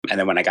And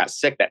then when I got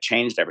sick, that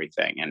changed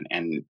everything,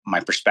 and my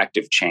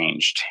perspective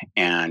changed.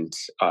 And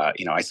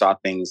I saw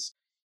things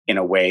in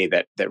a way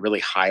that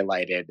really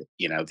highlighted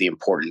the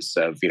importance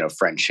of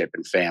friendship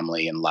and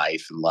family and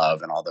life and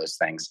love and all those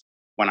things.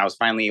 When I was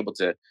finally able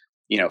to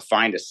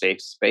find a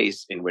safe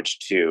space in which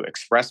to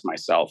express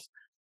myself,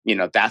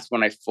 that's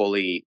when I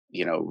fully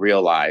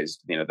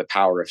realized the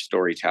power of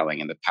storytelling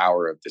and the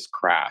power of this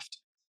craft.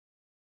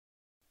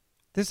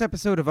 This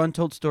episode of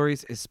Untold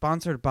Stories is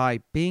sponsored by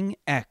Bing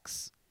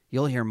X.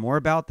 You'll hear more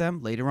about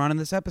them later on in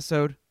this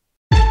episode.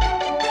 All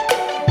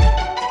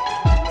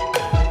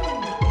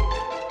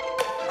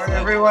right,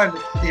 everyone,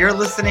 you're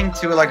listening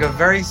to like a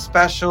very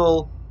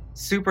special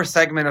super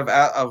segment of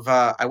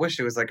I wish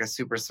it was like a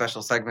super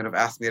special segment of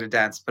Ask Me to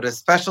Dance, but a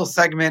special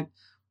segment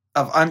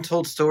of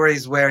Untold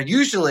Stories where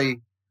usually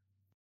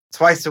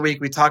twice a week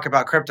we talk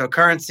about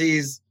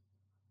cryptocurrencies,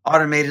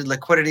 automated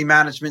liquidity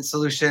management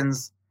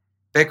solutions,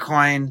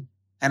 Bitcoin,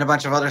 and a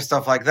bunch of other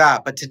stuff like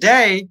that. But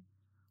today,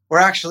 we're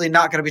actually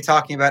not going to be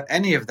talking about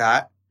any of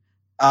that.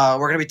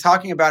 We're going to be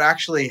talking about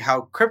actually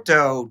how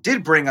crypto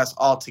did bring us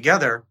all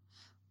together.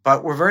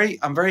 But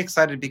I'm very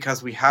excited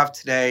because we have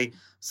today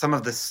some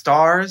of the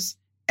stars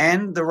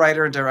and the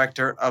writer and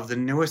director of the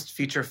newest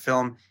feature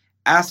film,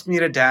 Ask Me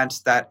to Dance,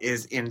 that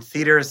is in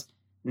theaters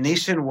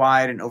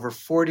nationwide in over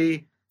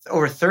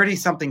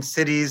 30-something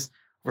cities,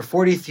 over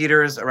 40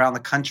 theaters around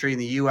the country in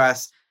the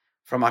U.S.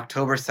 from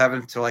October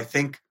 7th till I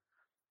think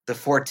the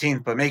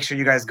 14th. But make sure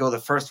you guys go the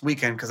first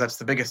weekend because that's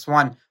the biggest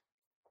one.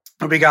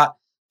 And we got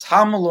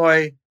Tom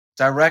Malloy,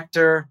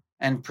 director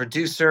and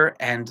producer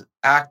and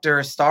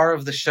actor, star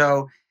of the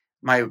show,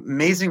 my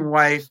amazing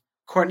wife,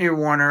 Courtney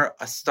Warner,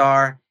 a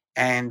star,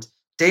 and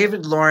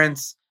David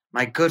Lawrence,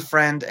 my good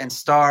friend and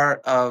star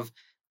of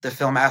the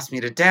film Ask Me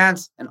to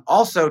Dance. And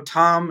also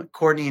Tom,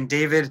 Courtney, and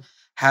David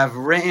have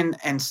written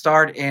and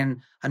starred in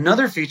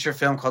another feature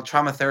film called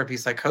Trauma Therapy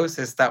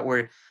Psychosis that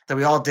we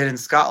all did in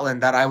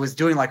Scotland, that I was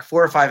doing like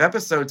 4 or 5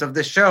 episodes of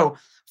this show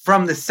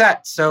from the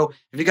set. So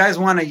if you guys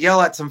want to yell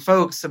at some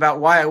folks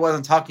about why I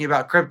wasn't talking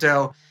about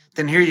crypto,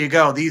 then here you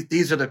go.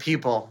 These are the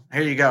people.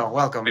 Here you go.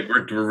 Welcome.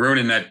 We're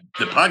ruining the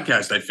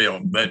podcast, I feel.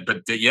 But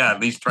yeah,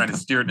 at least trying to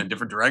steer it in a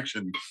different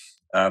direction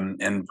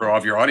and throw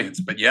off your audience.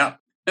 But yeah,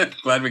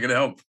 glad we could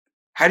help.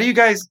 How do you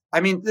guys,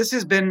 this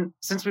has been,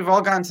 since we've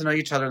all gotten to know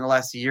each other in the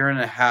last year and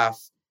a half,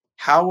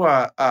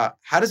 how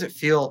does it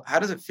feel? How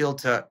does it feel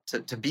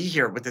to be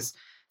here with this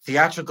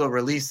theatrical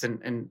release?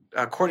 And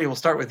Courtney, we'll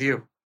start with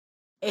you.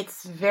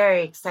 It's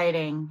very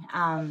exciting.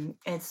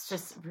 It's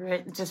just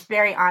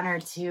very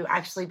honored to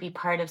actually be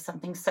part of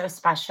something so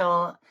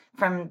special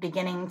from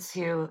beginning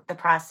to the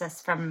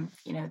process, from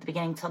the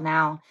beginning till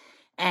now.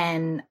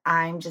 And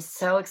I'm just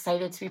so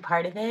excited to be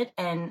part of it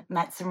and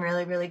met some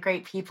really, really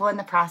great people in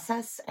the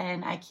process.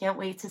 And I can't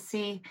wait to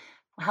see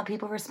how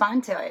people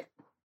respond to it.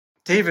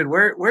 David,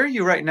 where are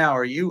you right now?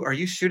 Are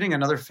you shooting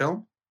another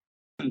film?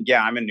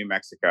 Yeah, I'm in New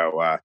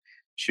Mexico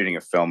shooting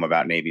a film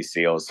about Navy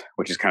SEALs,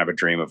 which is kind of a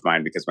dream of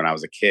mine because when I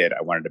was a kid,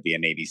 I wanted to be a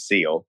Navy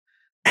SEAL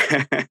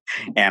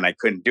and I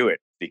couldn't do it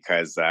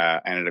because I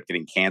ended up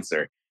getting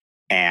cancer.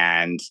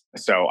 And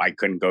so I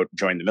couldn't go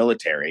join the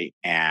military,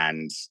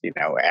 and,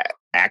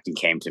 acting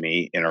came to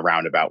me in a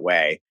roundabout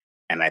way.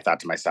 And I thought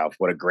to myself,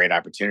 what a great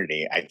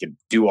opportunity. I could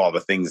do all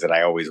the things that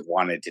I always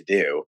wanted to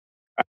do,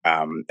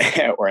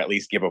 or at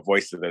least give a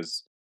voice to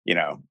those,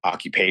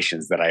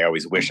 occupations that I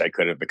always wish I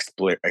could have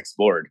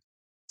explored.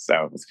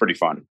 So it's pretty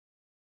fun.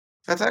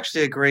 That's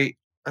actually a great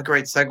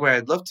segue.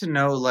 I'd love to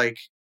know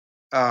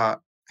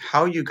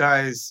how you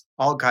guys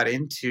all got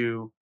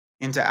into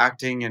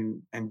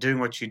acting and doing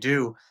what you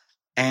do.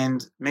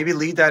 And maybe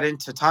lead that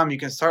into, Tom, you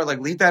can start,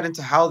 lead that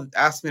into how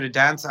Ask Me to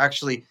Dance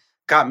actually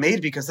got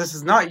made, because this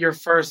is not your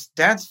first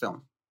dance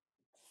film.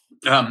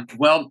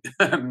 Well,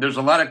 there's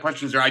a lot of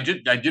questions there. I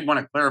did want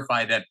to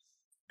clarify that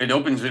it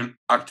opens in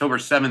October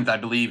 7th, I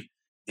believe,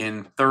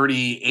 in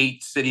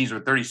 38 cities or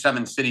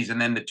 37 cities.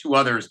 And then the 2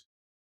 others,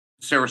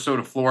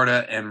 Sarasota,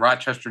 Florida, and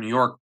Rochester, New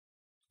York,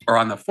 are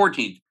on the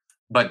 14th.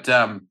 But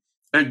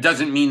it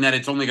doesn't mean that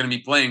it's only going to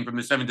be playing from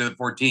the 7th to the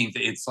 14th.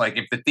 It's like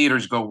if the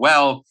theaters go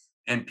well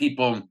and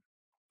people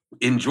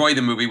enjoy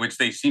the movie, which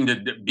they seem to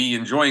be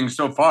enjoying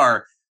so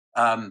far,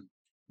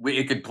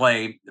 it could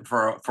play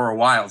for a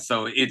while.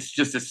 So it's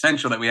just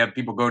essential that we have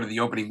people go to the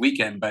opening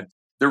weekend. But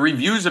the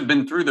reviews have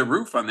been through the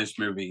roof on this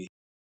movie.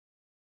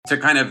 To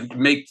kind of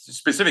make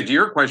specific to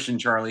your question,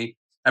 Charlie,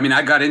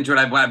 I got into it.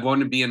 I've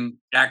wanted to be an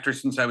actor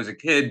since I was a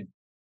kid,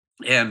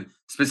 and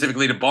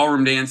specifically to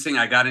ballroom dancing.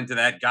 I got into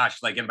that,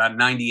 in about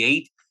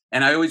 98.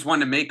 And I always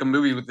wanted to make a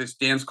movie with this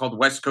dance called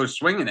West Coast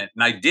Swing in it.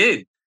 And I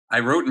did. I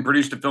wrote and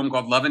produced a film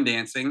called Love and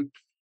Dancing.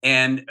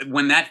 And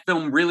when that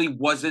film really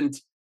wasn't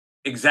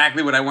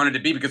exactly what I wanted to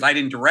be, because I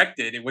didn't direct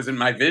it, it wasn't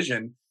my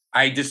vision,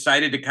 I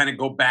decided to kind of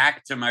go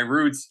back to my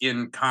roots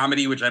in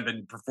comedy, which I've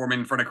been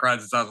performing in front of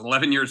crowds since I was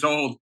 11 years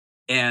old.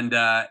 And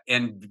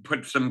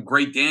put some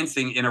great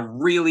dancing in a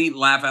really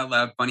laugh out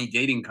loud funny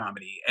dating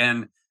comedy.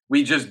 And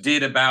we just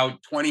did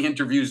about 20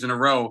 interviews in a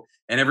row.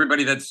 And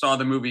everybody that saw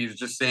the movie is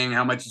just saying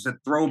how much it's a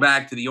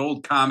throwback to the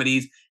old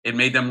comedies. It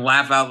made them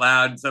laugh out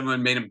loud.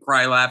 Someone made them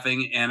cry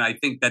laughing. And I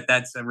think that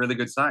that's a really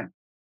good sign.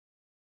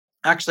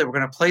 Actually, we're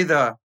going to play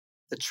the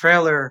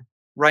trailer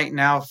right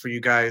now for you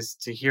guys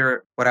to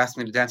hear what Ask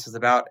Me to Dance is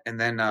about. And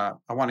then I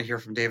want to hear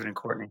from David and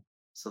Courtney.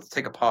 So let's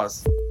take a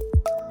pause.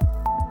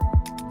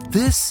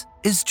 This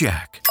is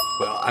Jack.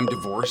 Well, I'm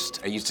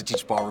divorced. I used to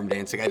teach ballroom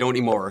dancing. I don't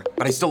anymore,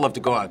 but I still love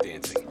to go out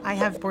dancing. I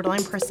have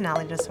borderline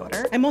personality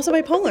disorder. I'm also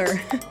bipolar.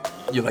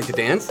 You like to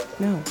dance?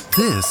 No.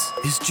 This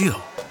is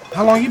Jill.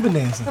 How long you been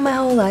dancing? My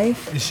whole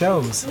life. It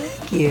shows.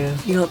 Thank you.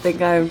 You don't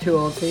think I'm too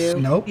old for you?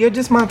 Nope. You're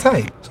just my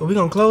type. So we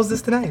gonna close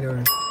this tonight,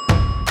 or?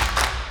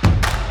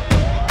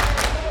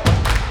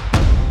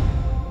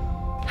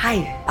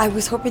 Hi. I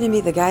was hoping to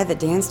meet the guy that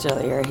danced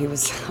earlier. He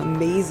was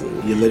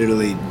amazing. You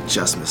literally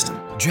just missed him.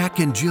 Jack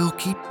and Jill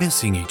keep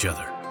missing each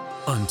other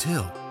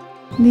until...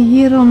 The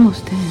year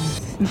almost ends.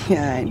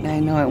 Yeah,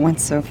 I know it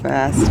went so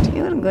fast.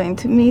 You're going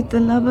to meet the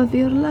love of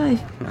your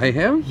life. I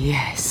am?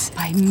 Yes,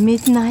 by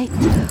midnight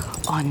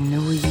on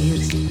New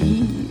Year's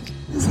Eve.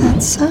 Is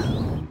that so?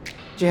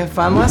 Did you have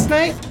fun last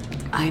night?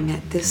 I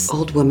met this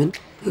old woman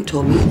who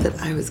told me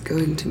that I was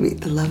going to meet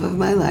the love of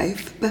my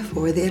life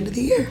before the end of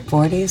the year.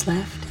 4 days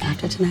left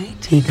after tonight.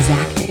 The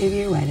exact day of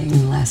your wedding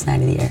and the last night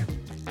of the year.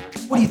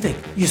 What do you think?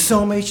 Your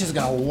soulmate's just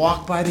gonna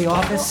walk by the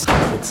office?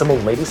 Did some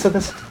old lady said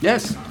this?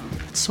 Yes.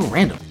 It's so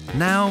random.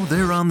 Now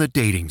they're on the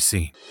dating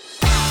scene.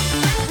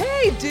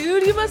 Hey,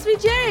 dude, you must be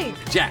Jake.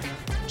 Jack.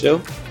 Joe?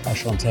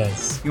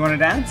 You want to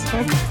dance?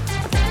 Trying to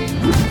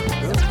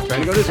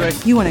go this way.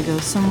 You want to go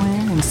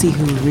somewhere and see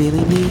who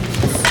really needs?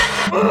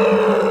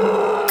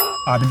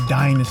 I've been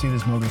dying to see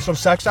this movie. Some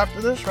sex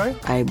after this, right?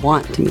 I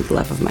want to meet the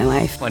love of my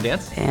life. Want to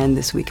dance? And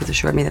this week has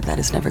assured me that that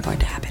is never going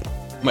to happen.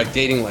 My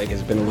dating life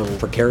has been a little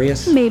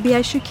precarious. Maybe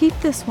I should keep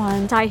this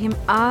one. Tie him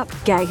up,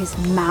 gag his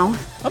mouth.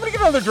 I'm gonna get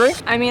another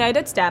drink. I mean, I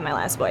did stab my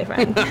last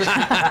boyfriend.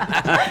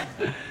 I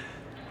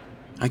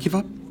give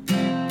up.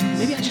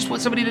 Maybe I just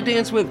want somebody to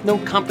dance with. No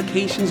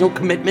complications, no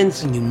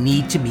commitments. And you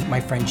need to meet my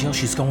friend Jill.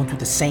 She's going through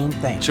the same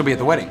thing. She'll be at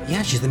the wedding.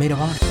 Yeah, she's the maid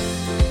of honor.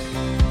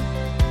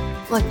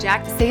 Look,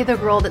 Jack, say the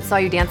girl that saw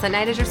you dance that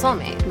night is your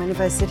soulmate. Mind if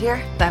I sit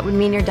here? That would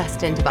mean you're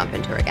destined to bump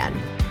into her again.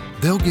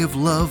 They'll give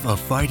love a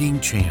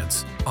fighting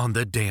chance on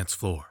the dance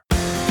floor.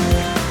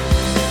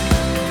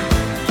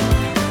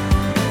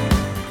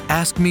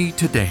 Ask Me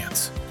to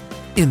Dance.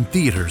 In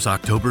theaters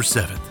October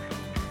 7th.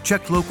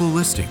 Check local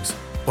listings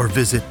or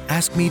visit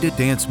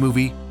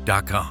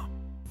askmetodancemovie.com.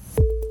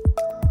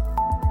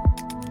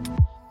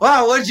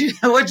 Wow,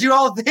 what'd you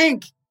all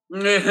think?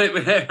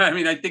 I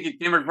mean, I think it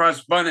came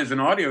across fun as an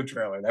audio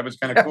trailer. That was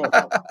kind of cool.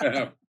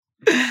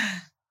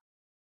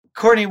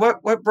 Courtney,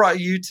 what brought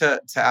you to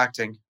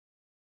acting?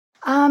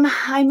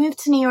 I moved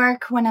to New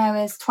York when I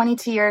was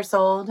 22 years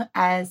old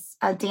as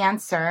a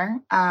dancer.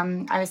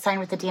 I was signed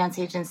with a dance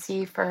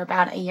agency for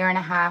about a year and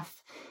a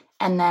half.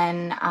 And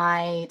then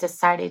I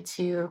decided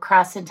to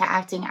cross into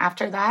acting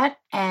after that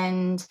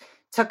and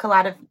took a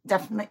lot of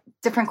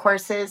different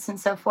courses and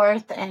so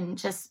forth and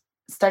just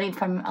studied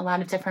from a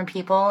lot of different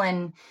people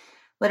and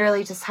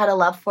literally just had a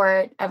love for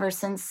it ever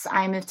since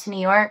I moved to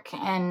New York.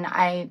 And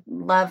I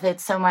love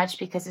it so much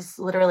because it's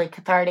literally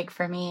cathartic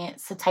for me.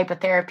 It's a type of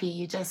therapy.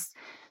 You just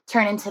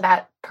turn into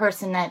that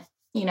person that,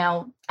 you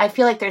know, I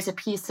feel like there's a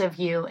piece of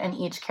you in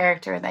each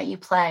character that you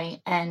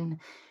play. And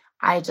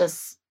I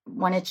just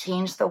want to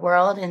change the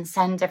world and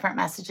send different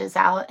messages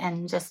out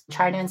and just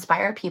try to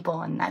inspire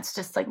people. And that's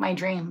just like my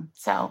dream.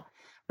 So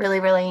really,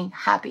 really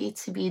happy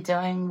to be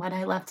doing what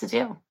I love to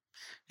do.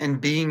 And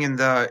being in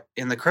the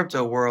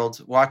crypto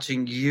world,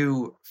 watching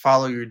you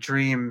follow your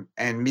dream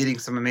and meeting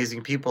some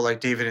amazing people like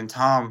David and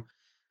Tom,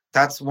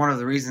 that's one of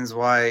the reasons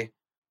why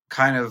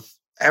kind of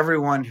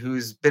everyone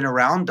who's been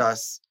around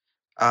us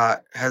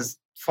has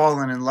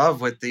fallen in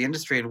love with the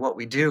industry and what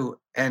we do.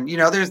 And, you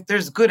know,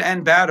 there's good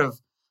and bad of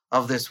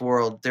this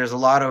world. There's a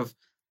lot of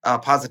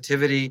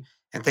positivity,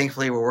 and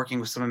thankfully we're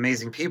working with some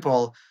amazing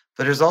people,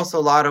 but there's also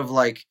a lot of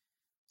like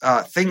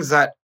things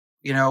that,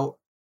 you know,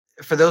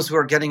 for those who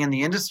are getting in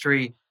the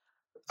industry,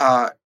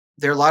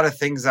 there are a lot of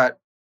things that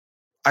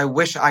I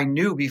wish I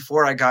knew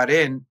before I got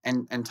in,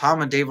 and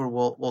Tom and David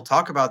will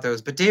talk about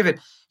those. But David,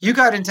 you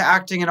got into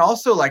acting in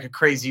also like a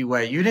crazy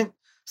way. You didn't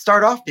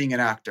start off being an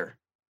actor.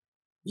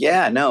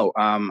 Yeah, no.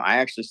 I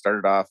actually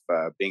started off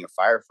being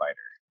a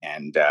firefighter.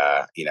 And,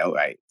 you know,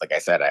 like I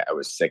said, I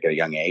was sick at a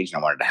young age and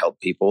I wanted to help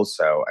people.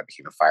 So I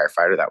became a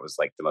firefighter. That was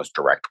like the most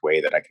direct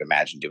way that I could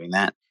imagine doing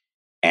that.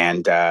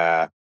 And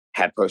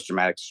had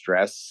post-traumatic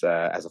stress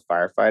as a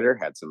firefighter,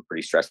 had some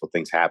pretty stressful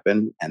things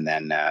happen. And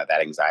then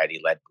that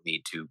anxiety led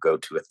me to go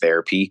to a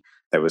therapy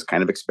that was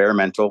kind of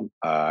experimental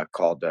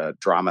called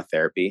drama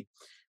therapy,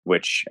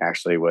 which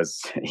actually was,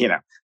 you know,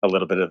 a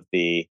little bit of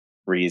the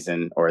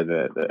reason or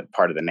the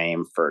part of the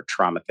name for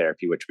trauma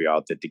therapy, which we all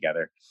did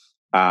together.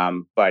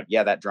 But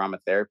yeah, that drama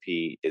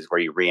therapy is where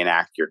you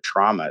reenact your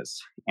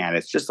traumas, and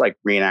it's just like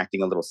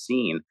reenacting a little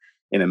scene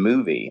in a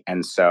movie.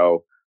 And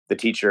so the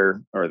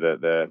teacher or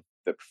the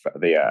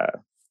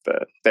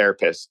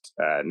therapist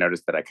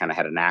noticed that I kind of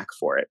had a knack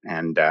for it.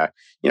 And,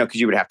 because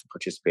you would have to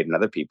participate in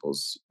other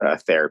people's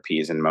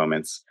therapies and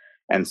moments.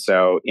 And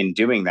so in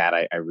doing that,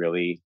 I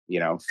really,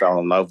 fell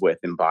in love with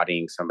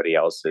embodying somebody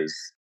else's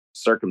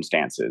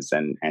circumstances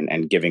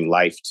and giving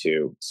life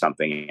to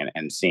something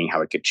and seeing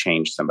how it could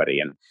change somebody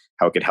and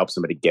how it could help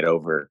somebody get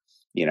over,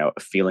 a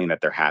feeling that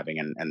they're having.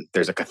 And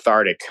there's a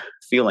cathartic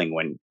feeling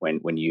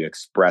when you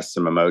express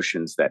some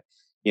emotions that,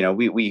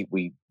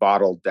 we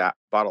bottle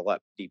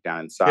up deep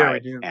down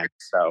inside.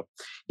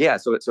 Yeah,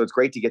 and so it's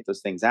great to get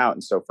those things out.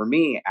 And so for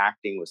me,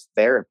 acting was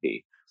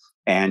therapy,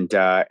 and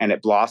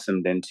it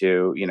blossomed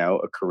into,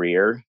 a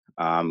career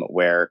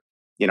where,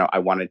 I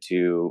wanted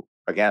to,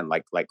 again,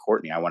 like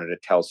Courtney, I wanted to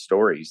tell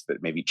stories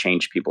that maybe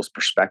change people's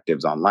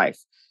perspectives on life.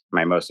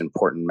 My most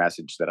important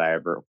message that I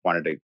ever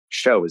wanted to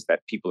show is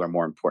that people are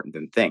more important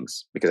than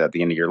things, because at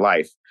the end of your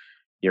life,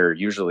 you're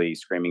usually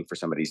screaming for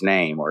somebody's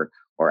name or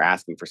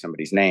asking for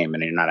somebody's name,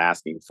 and you're not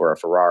asking for a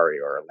Ferrari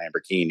or a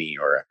Lamborghini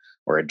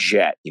or a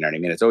jet. You know what I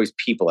mean? It's always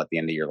people at the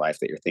end of your life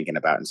that you're thinking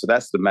about. And so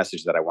that's the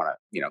message that I want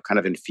to, kind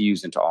of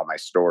infuse into all my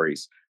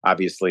stories,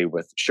 obviously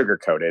with sugar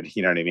coated,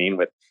 you know what I mean?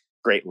 With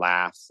great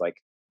laughs, like,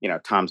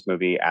 Tom's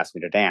movie, Ask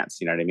Me to Dance,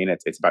 you know what I mean?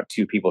 It's about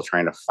two people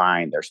trying to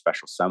find their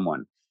special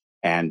someone.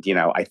 And,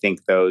 I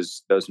think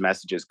those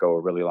messages go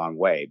a really long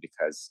way,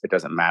 because it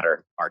doesn't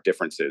matter our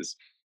differences.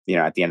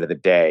 At the end of the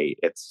day,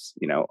 it's,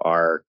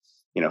 our,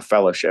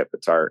 fellowship,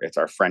 it's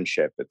our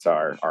friendship, it's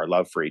our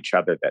love for each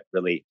other that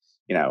really,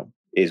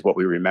 is what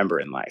we remember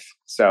in life.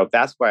 So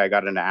that's why I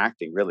got into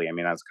acting, really. I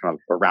mean, that's kind of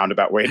a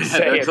roundabout way to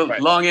say That's a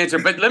long answer,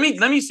 but let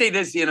me say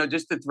this,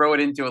 just to throw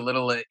it into a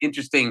little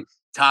interesting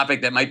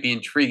topic that might be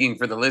intriguing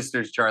for the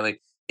listeners,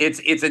 Charlie. It's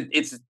an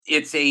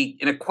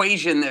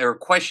equation or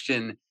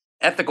question,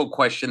 ethical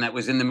question that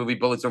was in the movie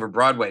Bullets Over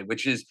Broadway,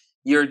 which is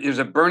there's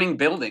a burning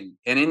building,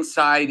 and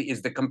inside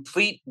is the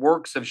complete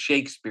works of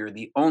Shakespeare,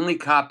 the only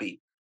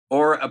copy,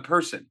 or a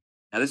person.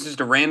 Now, this is just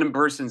a random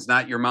person. It's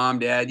not your mom,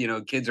 dad,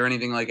 kids or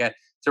anything like that.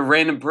 It's a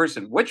random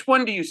person. Which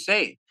one do you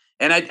save?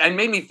 And I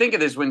made me think of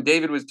this when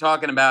David was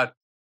talking about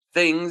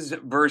things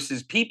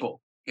versus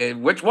people.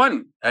 Which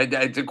one?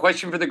 It's a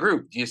question for the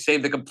group. Do you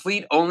save the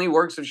complete only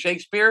works of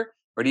Shakespeare,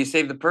 or do you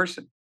save the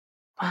person?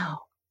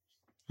 Wow.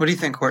 What do you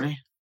think, Courtney?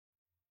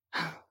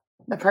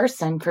 The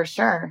person, for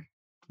sure.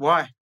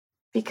 Why?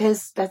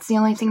 Because that's the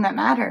only thing that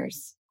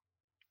matters.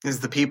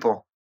 Is the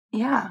people.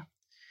 Yeah.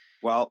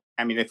 Well,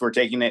 I mean, if we're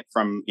taking it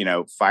from,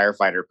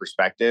 firefighter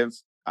perspective,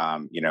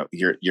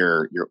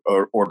 your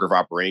order of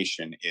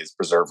operation is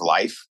preserve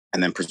life,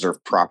 and then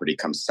preserve property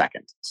comes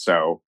second.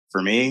 So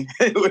for me,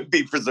 it would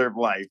be preserve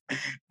life,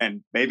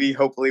 and maybe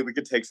hopefully we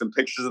could take some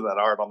pictures of that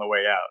art on the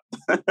way out.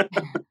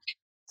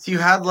 So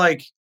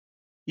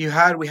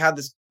we had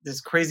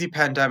this crazy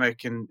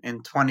pandemic in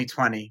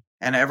 2020,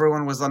 and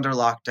everyone was under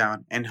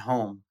lockdown and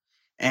home,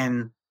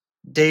 and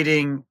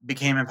dating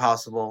became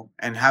impossible,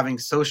 and having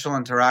social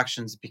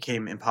interactions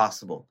became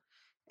impossible.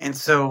 And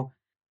so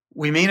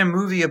we made a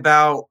movie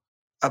about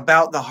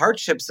the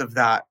hardships of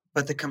that,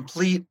 but the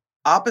complete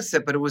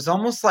opposite. But it was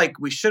almost like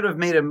we should have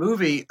made a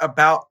movie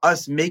about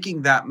us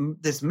making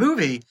this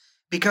movie,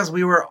 because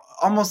we were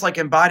almost like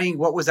embodying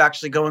what was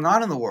actually going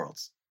on in the world.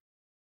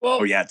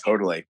 Well, oh yeah,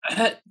 totally.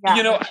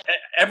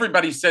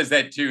 Everybody says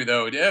that too,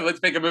 though. Yeah, let's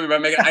make a movie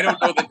about Megan. I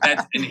don't know that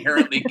that's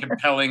inherently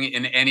compelling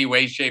in any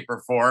way, shape,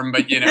 or form.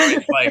 But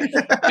it's like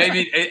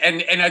maybe,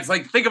 and it's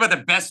like, think about the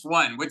best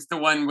one. What's the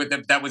one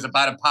that was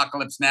about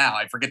Apocalypse Now?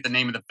 I forget the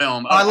name of the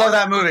film. I love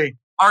that movie,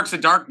 Hearts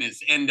of Darkness,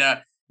 and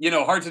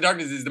Hearts of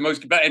Darkness is the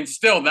most, and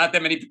still not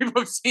that many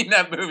people have seen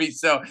that movie.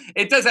 So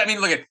it does. I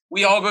mean, look,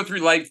 we all go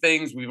through life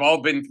things. We've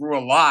all been through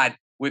a lot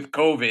with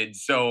COVID.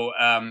 So,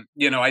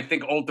 I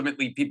think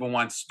ultimately people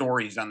want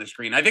stories on the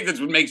screen. I think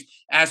that's what makes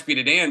Ask Me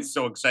to Dance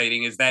so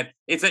exciting, is that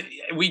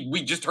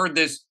we just heard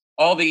this,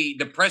 all the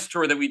press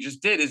tour that we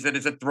just did, is that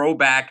it's a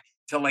throwback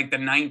to like the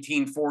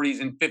 1940s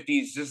and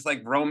 50s, just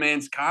like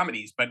romance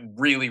comedies, but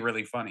really,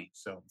 really funny.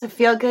 So it's a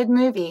feel-good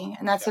movie,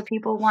 and that's what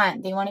people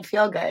want. They want to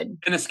feel good.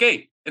 An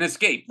escape,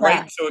 right?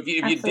 Yeah, so if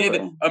you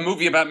did a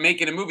movie about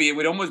making a movie, it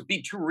would almost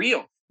be too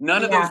real.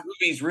 None of those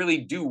movies really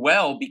do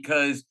well,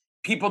 because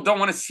people don't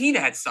want to see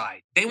that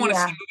side. They want to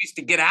see movies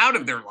to get out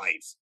of their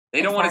lives.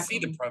 They don't want to see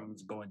the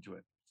problems go into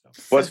it.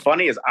 So. What's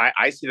funny is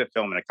I see the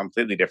film in a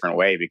completely different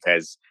way,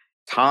 because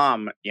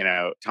Tom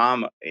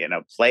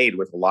played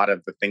with a lot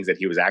of the things that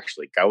he was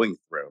actually going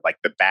through, like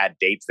the bad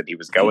dates that he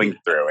was going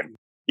through, and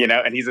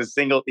he's a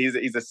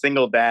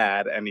single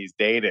dad, and he's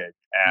dated,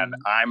 and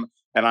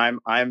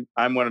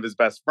I'm one of his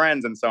best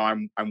friends, and so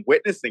I'm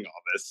witnessing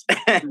all this,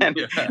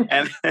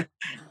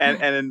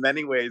 and in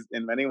many ways,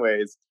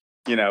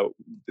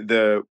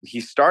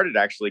 he started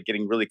actually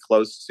getting really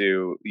close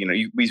to,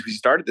 we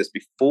started this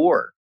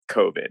before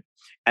COVID,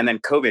 and then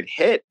COVID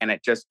hit, and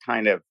it just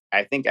kind of,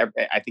 I think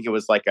it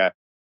was like it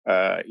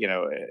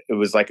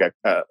was like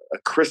a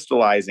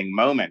crystallizing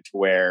moment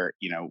where,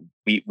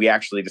 we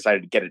actually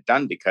decided to get it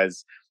done,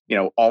 because,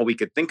 all we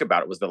could think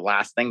about, it was the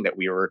last thing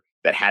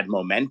that had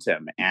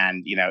momentum.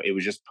 And, it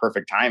was just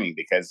perfect timing,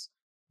 because,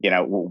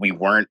 we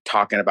weren't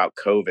talking about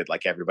COVID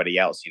like everybody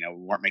else. We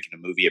weren't making a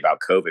movie about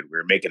COVID. We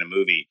were making a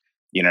movie,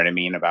 you know what I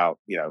mean, about,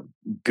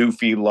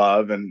 goofy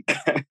love and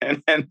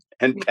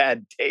and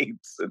bad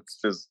dates. It's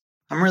just.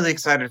 I'm really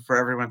excited for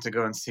everyone to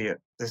go and see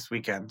it this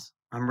weekend.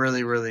 I'm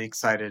really, really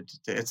excited.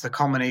 It's a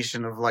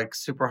culmination of like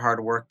super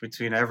hard work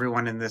between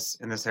everyone in this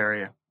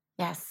area.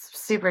 Yes,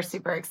 super,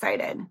 super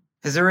excited.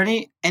 Is there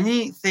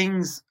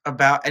anything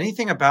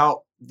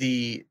about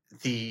the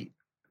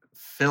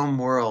film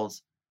world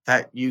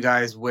that you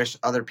guys wish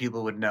other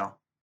people would know?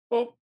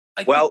 No,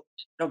 go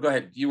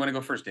ahead. You want to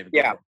go first, David?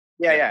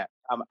 Yeah.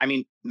 I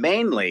mean,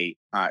 mainly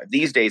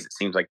these days, it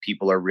seems like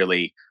people are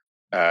really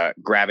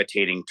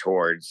gravitating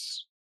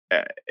towards,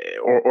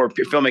 or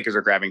filmmakers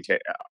are gravitating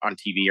on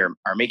TV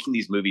are making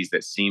these movies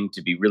that seem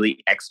to be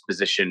really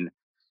exposition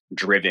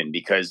driven,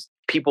 because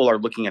people are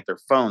looking at their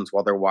phones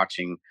while they're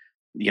watching,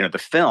 the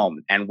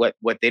film. And what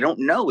they don't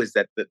know is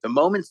that the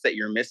moments that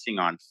you're missing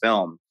on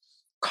film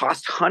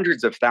cost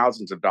hundreds of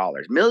thousands of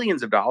dollars,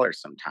 millions of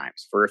dollars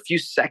sometimes, for a few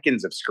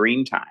seconds of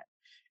screen time.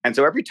 And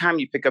so every time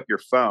you pick up your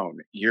phone,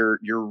 you're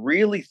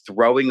really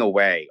throwing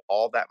away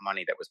all that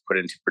money that was put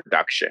into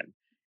production.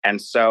 And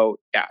so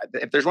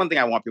if there's one thing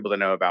I want people to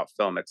know about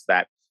film, it's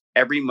that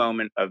every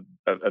moment of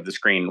the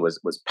screen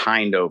was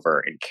pined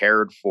over and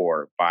cared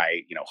for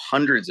by,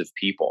 hundreds of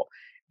people.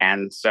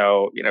 And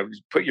so,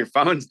 just put your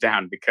phones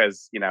down,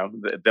 because,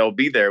 they'll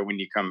be there when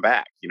you come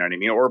back, you know what I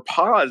mean? Or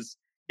pause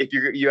if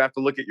you have to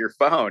look at your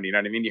phone, you know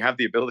what I mean? You have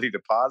the ability to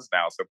pause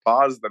now. So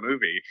pause the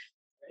movie,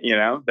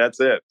 that's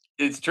it.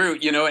 It's true,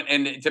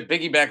 and to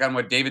piggyback on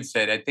what David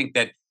said, I think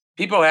that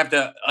people have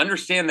to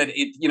understand that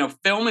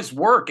film is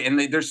work, and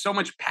there's so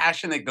much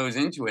passion that goes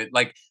into it.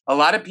 Like, a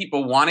lot of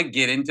people want to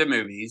get into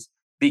movies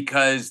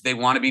because they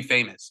want to be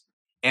famous.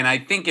 And I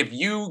think if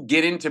you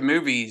get into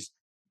movies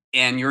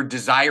and your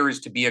desire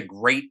is to be a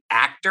great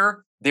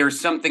actor, there's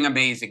something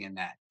amazing in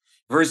that.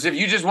 Versus if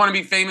you just want to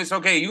be famous,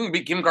 okay, you can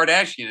be Kim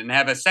Kardashian and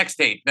have a sex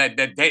tape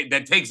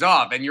that takes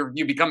off, and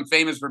you become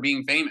famous for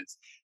being famous.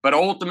 But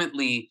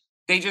ultimately,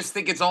 they just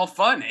think it's all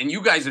fun. And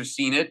you guys have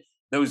seen it.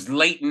 Those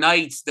late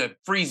nights, the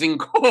freezing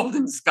cold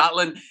in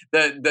Scotland,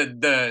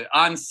 the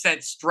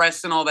on-set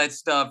stress and all that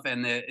stuff.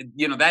 And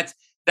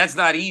that's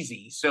not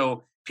easy.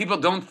 So people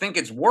don't think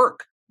it's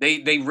work.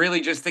 They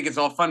really just think it's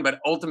all fun. But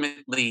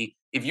ultimately,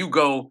 if you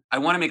go, I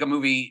want to make a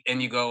movie,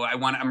 and you go,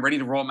 I'm ready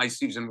to roll up my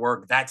sleeves and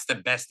work, that's the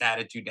best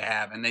attitude to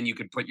have. And then you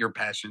can put your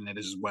passion in it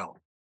as well.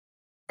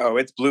 Oh,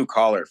 it's blue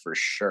collar for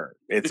sure.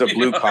 It's a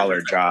blue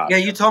collar job. Yeah,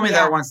 you told me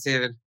that once,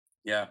 David.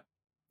 Yeah.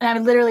 And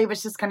I literally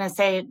was just going to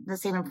say the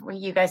same what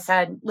you guys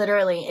said.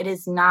 Literally, it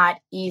is not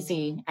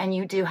easy. And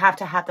you do have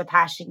to have the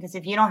passion, because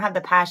if you don't have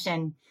the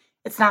passion,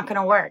 it's not going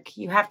to work.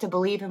 You have to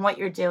believe in what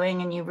you're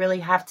doing, and you really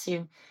have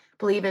to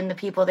believe in the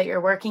people that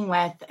you're working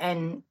with,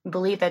 and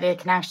believe that it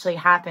can actually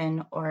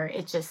happen, or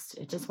it just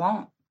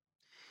won't.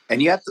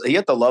 And you have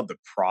to love the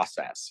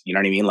process. You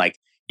know what I mean? Like,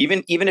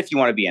 even if you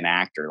want to be an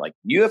actor, like,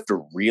 you have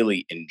to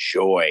really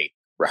enjoy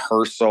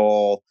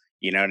rehearsal.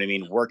 You know what I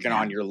mean? Working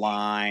on your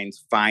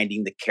lines,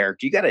 finding the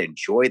character. You got to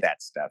enjoy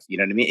that stuff. You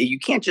know what I mean? You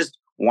can't just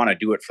want to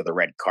do it for the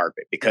red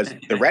carpet, because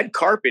the red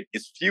carpet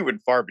is few and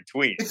far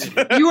between.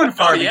 Few and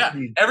far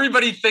between.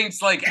 Everybody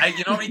thinks like,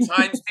 how many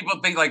times people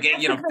think like,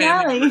 family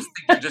members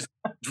think you're just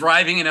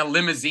driving in a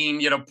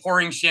limousine,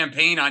 pouring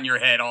champagne on your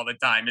head all the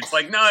time. It's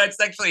like, no,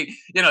 it's actually,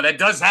 that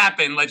does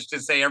happen. Let's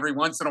just say every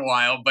once in a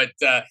while. But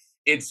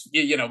it's,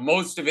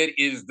 most of it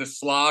is the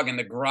slog and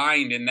the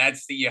grind. And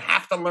you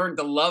have to learn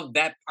to love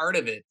that part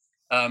of it.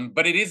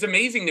 But it is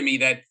amazing to me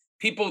that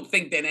people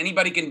think that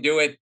anybody can do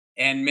it.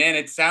 And man,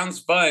 it sounds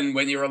fun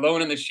when you're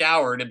alone in the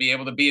shower to be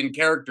able to be in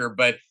character.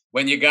 But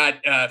when you got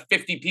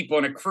 50 people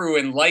in a crew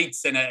and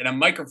lights and a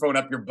microphone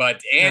up your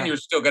butt, and you're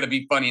still going to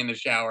be funny in the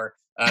shower,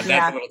 that's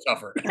a little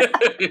tougher.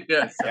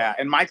 Yeah,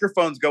 and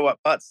microphones go up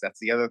butts. That's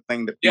the other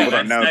thing that people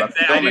don't know about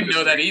the film I didn't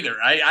know that either.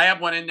 I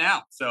have one in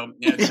now. So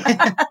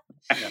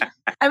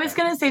I was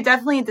going to say,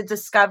 definitely the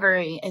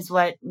discovery is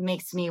what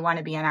makes me want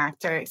to be an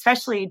actor,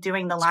 especially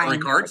doing the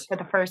line for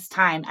the first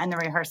time and the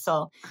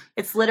rehearsal.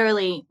 It's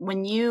literally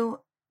when you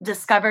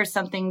discover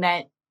something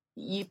that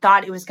you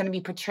thought it was going to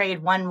be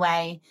portrayed one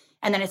way,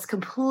 and then it's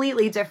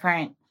completely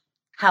different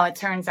how it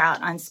turns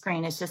out on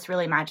screen. It's just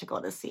really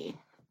magical to see.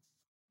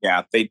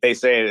 Yeah, they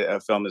say a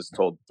film is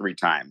told 3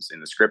 times: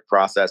 in the script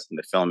process, in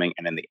the filming,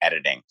 and in the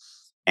editing.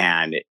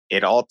 And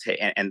it all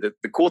and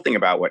the cool thing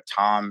about what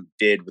Tom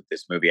did with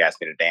this movie, Ask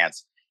Me to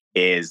Dance,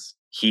 is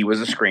he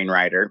was a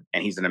screenwriter,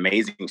 and he's an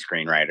amazing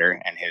screenwriter.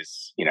 And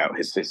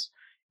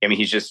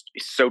he's just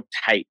so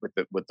tight with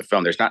the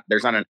film. There's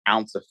not an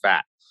ounce of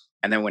fat.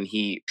 And then when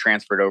he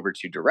transferred over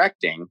to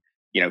directing,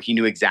 he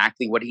knew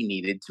exactly what he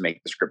needed to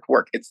make the script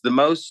work. It's the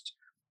most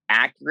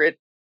accurate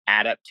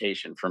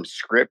adaptation from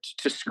script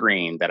to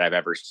screen that I've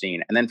ever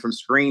seen. And then from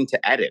screen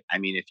to edit. I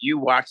mean, if you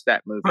watch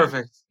that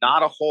movie,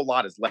 not a whole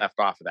lot is left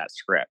off of that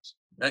script.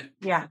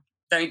 Yeah.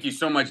 Thank you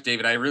so much,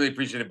 David. I really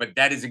appreciate it. But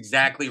that is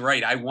exactly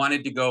right. I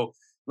wanted to go,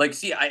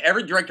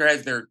 every director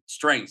has their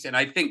strengths. And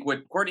I think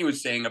what Courtney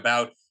was saying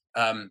about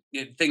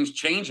things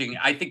changing.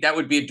 I think that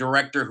would be a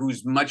director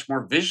who's much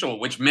more visual,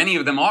 which many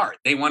of them are.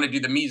 They want to do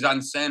the mise en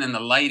scène and the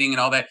lighting and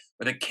all that,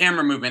 or the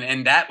camera movement.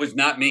 And that was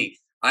not me.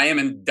 I am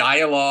a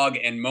dialogue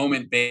and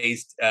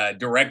moment-based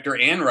director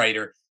and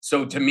writer.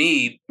 So to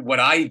me, what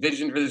I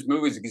envisioned for this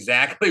movie is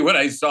exactly what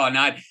I saw.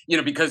 Not,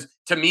 because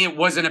to me, it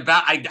wasn't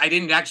about, I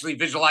didn't actually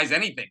visualize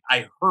anything.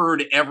 I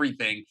heard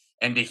everything.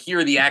 And to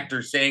hear the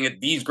actors saying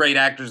it, these great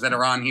actors that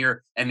are on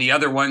here and the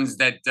other ones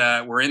that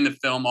were in the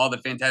film, all the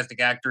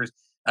fantastic actors,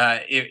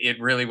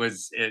 it really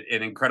was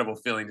an incredible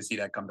feeling to see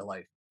that come to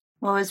life.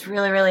 Well, it was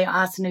really, really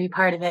awesome to be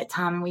part of it,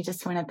 Tom. We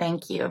just want to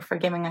thank you for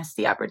giving us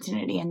the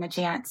opportunity and the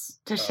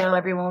chance to show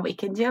everyone what we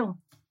can do.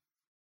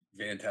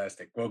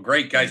 Fantastic. Well,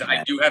 great, guys.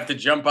 I do have to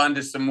jump on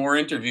to some more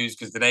interviews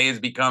because today has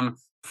become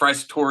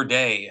press tour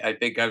day. I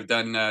think I've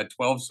done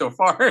 12 so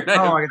far.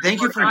 Oh,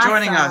 thank you for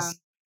joining us.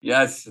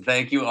 Yes,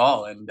 thank you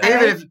all. And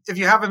David, if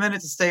you have a minute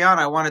to stay on,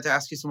 I wanted to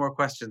ask you some more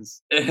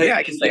questions. Yeah,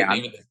 I can stay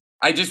on.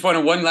 I just want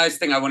to, one last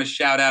thing, I want to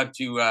shout out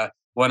to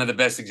one of the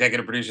best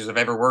executive producers I've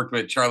ever worked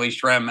with, Charlie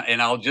Shrem.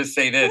 And I'll just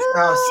say this.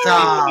 Oh,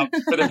 stop.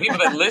 For the people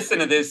that listen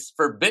to this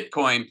for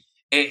Bitcoin,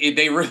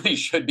 they really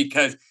should,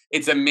 because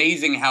it's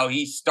amazing how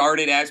he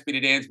started Ask Me to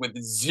Dance with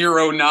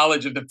zero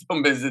knowledge of the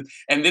film business.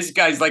 And this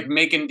guy's like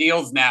making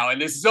deals now.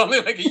 And this is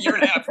only like a year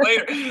and a half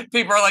later.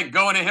 People are like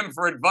going to him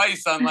for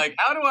advice on like,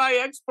 how do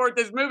I export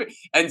this movie?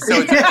 And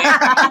so it's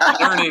the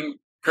learning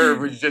curve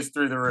was just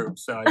through the roof.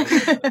 So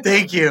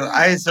thank you.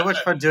 I had so much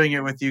fun doing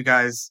it with you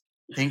guys.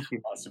 Thank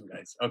you. Awesome,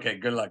 guys. Okay,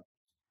 good luck.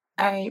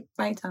 All right.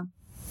 Bye, Tom.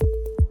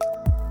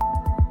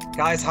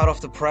 Guys, hot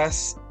off the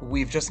press,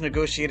 we've just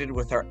negotiated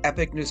with our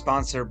epic new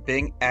sponsor,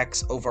 Bing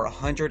X, over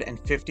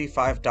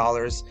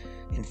 $155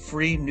 in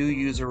free new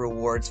user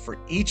rewards for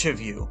each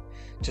of you.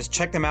 Just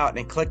check them out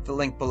and click the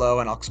link below,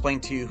 and I'll explain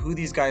to you who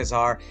these guys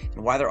are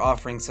and why they're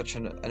offering such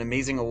an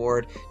amazing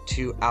award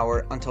to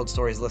our Untold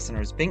Stories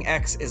listeners. Bing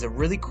X is a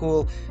really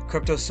cool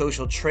crypto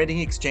social trading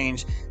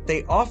exchange.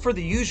 They offer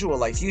the usual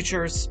like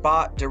futures,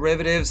 spot,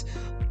 derivatives,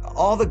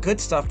 all the good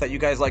stuff that you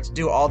guys like to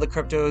do, all the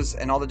cryptos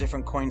and all the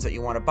different coins that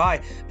you want to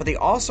buy. But they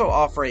also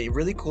offer a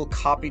really cool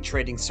copy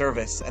trading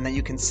service, and then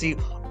you can see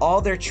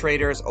all their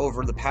traders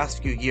over the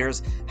past few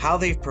years, how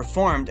they've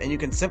performed, and you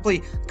can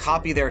simply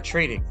copy their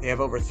trading. They have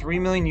over 3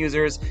 million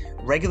users,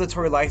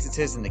 regulatory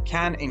licenses in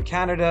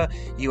Canada,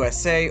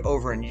 USA,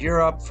 over in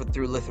Europe,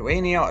 through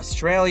Lithuania,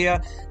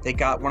 Australia. They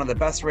got one of the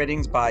best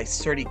ratings by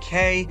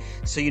CertiK.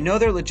 So you know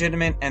they're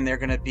legitimate, and they're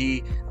going to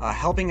be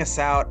helping us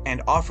out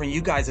and offering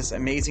you guys this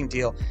amazing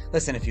deal.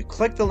 Listen, if you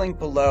click the link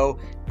below,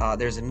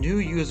 there's a new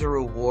user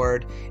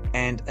reward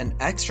and an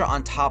extra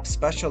on top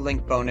special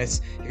link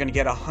bonus. You're going to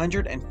get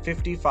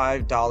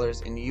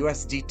 $155 in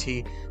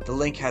USDT. The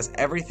link has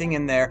everything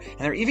in there, and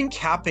they're even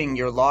capping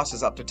your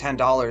losses up to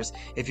 $10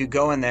 if you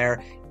go in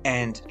there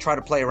and try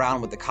to play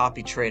around with the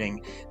copy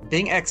trading.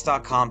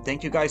 BingX.com.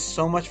 Thank you guys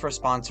so much for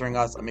sponsoring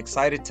us. I'm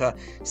excited to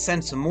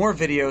send some more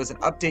videos and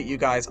update you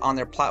guys on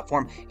their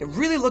platform. It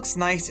really looks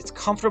nice. It's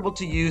comfortable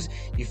to use.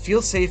 You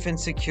feel safe and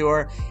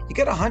secure. You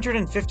get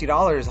 $150,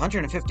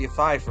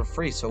 $155 for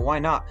free. So why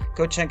not?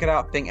 Go check it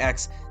out.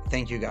 BingX.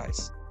 Thank you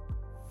guys.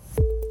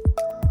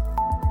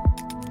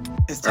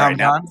 Is Tom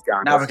done?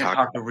 Now we can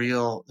talk the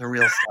real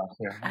stuff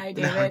here. Hi,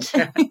 David.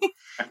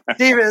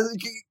 David,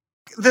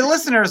 the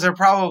listeners are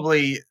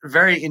probably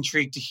very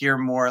intrigued to hear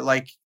more.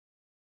 Like,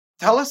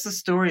 tell us the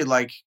story,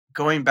 like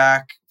going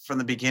back from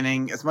the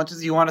beginning, as much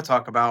as you want to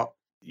talk about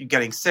you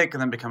getting sick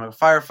and then becoming a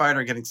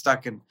firefighter, getting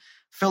stuck in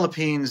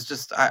Philippines.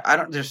 Just, I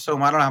don't know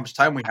how much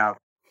time we have.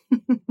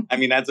 I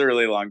mean, that's a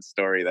really long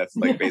story. That's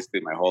like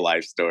basically my whole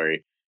life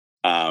story.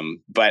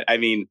 But I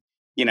mean,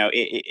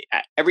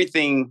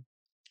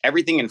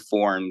 everything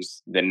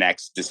informs the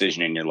next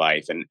decision in your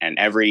life, and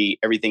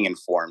everything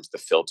informs the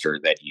filter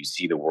that you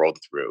see the world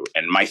through.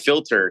 And my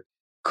filter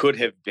could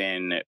have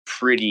been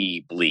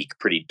pretty bleak,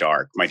 pretty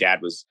dark. My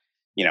dad was,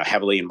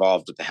 heavily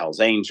involved with the Hells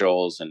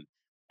Angels,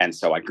 and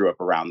so I grew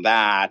up around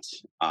that.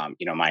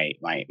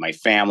 My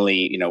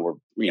family, were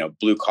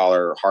blue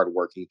collar,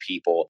 hardworking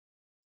people.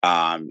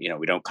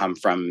 We don't come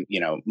from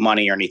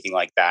money or anything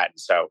like that. And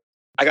so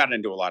I got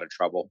into a lot of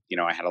trouble.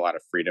 I had a lot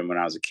of freedom when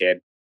I was a kid.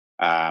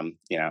 I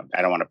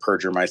don't want to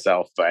perjure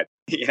myself, but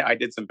I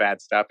did some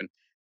bad stuff. And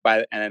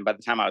then by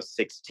the time I was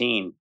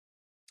 16,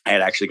 I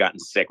had actually gotten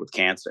sick with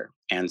cancer.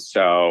 And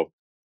so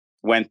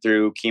went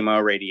through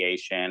chemo,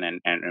 radiation,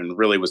 and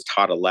really was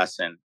taught a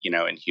lesson,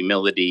 in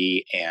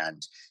humility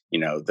and,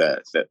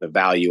 the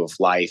value of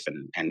life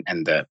and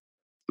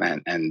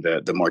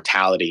the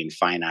mortality and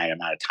finite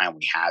amount of time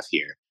we have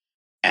here.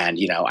 And,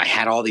 I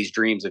had all these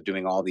dreams of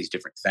doing all these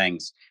different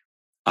things.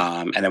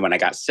 And then when I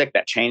got sick,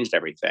 that changed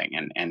everything,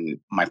 and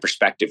my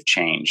perspective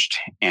changed.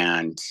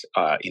 And,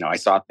 I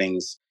saw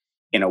things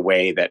in a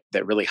way that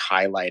really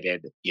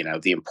highlighted,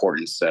 the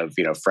importance of,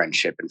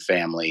 friendship and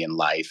family and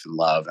life and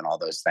love and all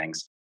those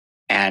things.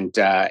 And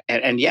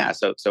yeah,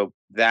 so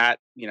that,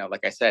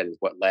 like I said, is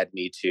what led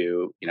me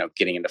to,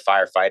 getting into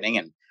firefighting.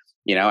 And,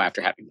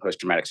 after having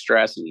post-traumatic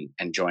stress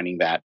and joining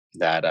that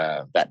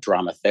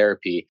drama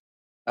therapy,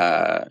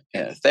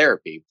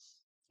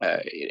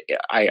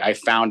 I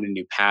found a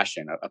new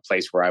passion, a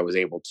place where I was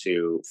able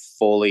to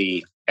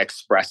fully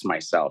express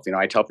myself.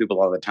 I tell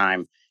people all the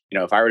time,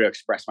 if I were to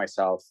express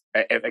myself,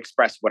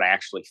 express what I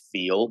actually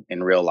feel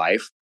in real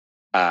life,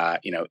 I'd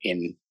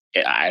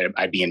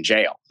be in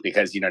jail,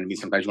 because you know what I mean.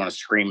 Sometimes you want to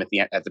scream at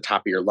the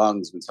top of your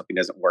lungs when something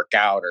doesn't work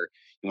out, or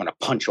you want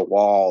to punch a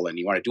wall, and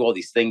you want to do all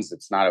these things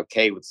that's not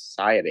okay with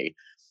society.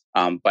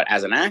 But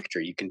as an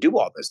actor, you can do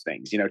all those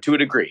things, to a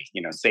degree,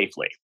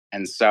 safely.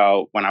 And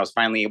so when I was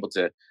finally able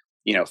to,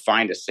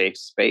 find a safe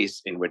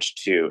space in which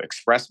to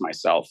express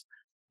myself,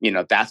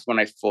 that's when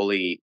I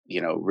fully,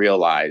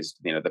 realized,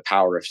 the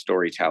power of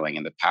storytelling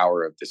and the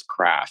power of this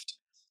craft.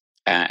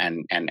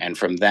 And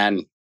from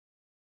then,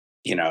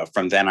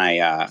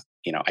 I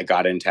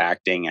got into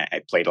acting.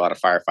 I played a lot of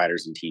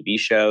firefighters in TV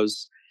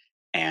shows,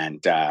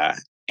 and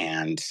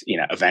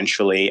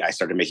eventually I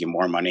started making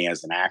more money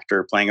as an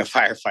actor playing a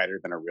firefighter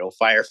than a real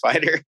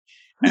firefighter.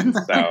 And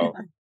so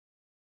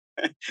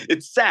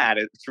it's sad.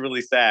 It's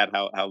really sad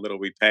how little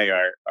we pay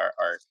our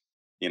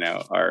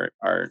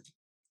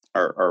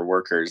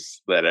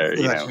workers that are, on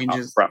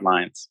the front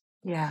lines.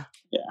 Yeah.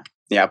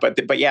 Yeah.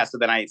 But yeah. So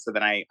then I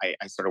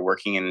started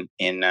working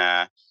in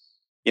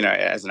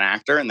as an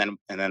actor, and then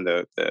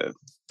the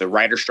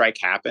writer strike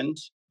happened,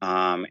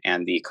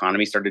 and the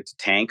economy started to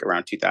tank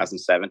around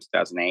 2007,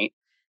 2008.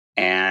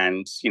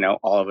 And,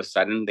 all of a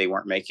sudden they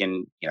weren't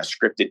making,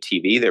 scripted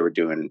TV. They were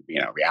doing,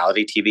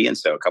 reality TV. And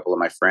so a couple of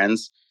my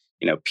friends,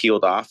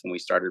 peeled off, and we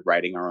started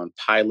writing our own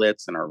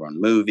pilots and our own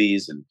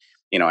movies. And,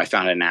 I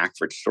found a knack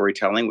for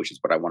storytelling, which is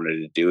what I wanted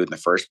to do in the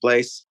first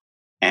place.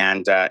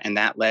 And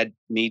that led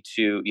me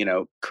to,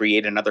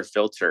 create another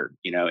filter,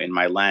 in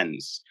my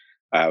lens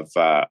of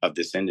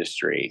this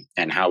industry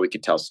and how we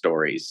could tell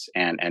stories.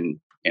 And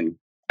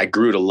I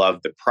grew to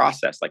love the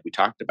process, like we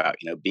talked about,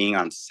 being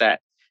on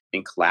set,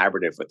 being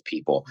collaborative with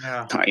people,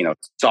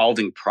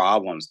 solving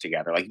problems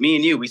together. Like me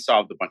and you, we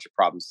solved a bunch of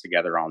problems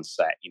together on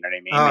set. You know what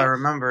I mean? Oh, I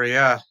remember.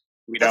 Yeah.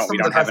 We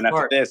don't have enough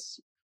of this.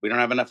 We don't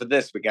have enough of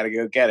this. We got to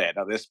go get it.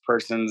 Oh, this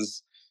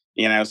person's,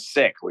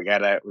 sick. We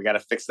gotta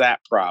fix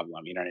that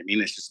problem. You know what I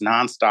mean? It's just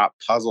nonstop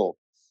puzzle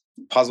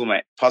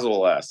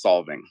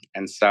solving.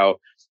 And so,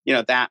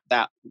 that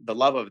the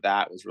love of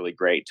that was really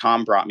great.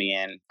 Tom brought me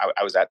in.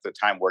 I was at the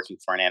time working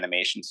for an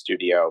animation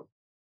studio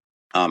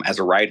as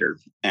a writer.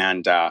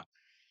 And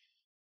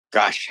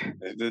gosh,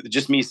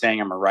 just me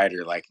saying I'm a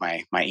writer, like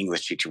my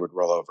English teacher would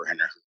roll over in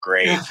her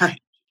grave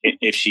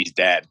if she's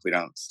dead. We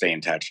don't stay in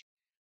touch.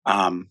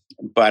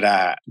 But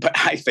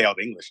I failed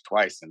English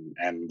twice,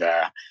 and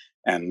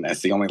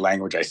that's the only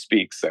language I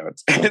speak. So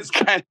it's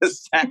kind of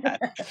sad.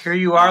 Here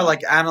you are,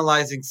 like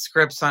analyzing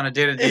scripts on a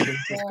day-to-day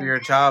basis for your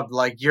job.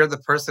 Like you're the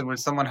person, when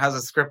someone has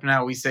a script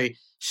now, we say,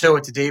 show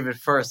it to David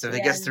first. If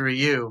it gets through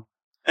you,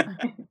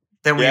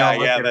 then we all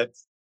look at it.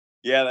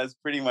 Yeah, that's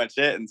pretty much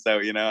it. And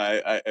so,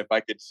 if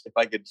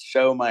I could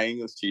show my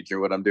English teacher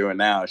what I'm doing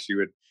now, she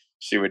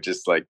would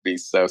just like be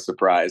so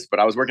surprised. But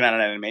I was working at an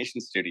animation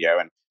studio,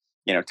 and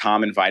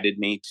Tom invited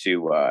me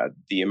to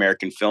the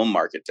American film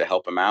market to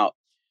help him out.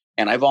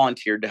 And I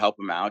volunteered to help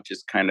him out,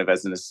 just kind of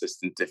as an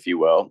assistant, if you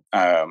will.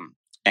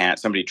 And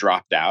somebody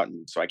dropped out,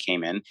 and so I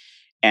came in.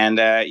 And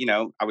I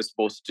was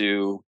supposed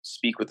to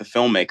speak with the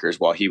filmmakers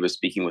while he was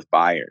speaking with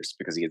buyers,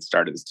 because he had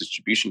started this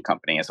distribution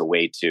company as a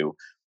way to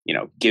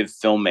give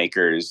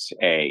filmmakers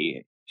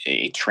a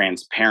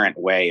transparent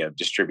way of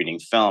distributing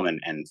film,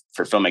 and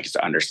for filmmakers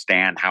to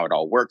understand how it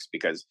all works,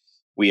 because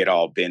we had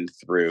all been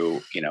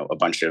through, a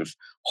bunch of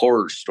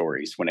horror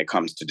stories when it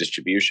comes to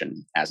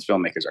distribution as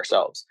filmmakers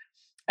ourselves.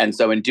 And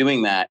so in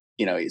doing that,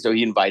 so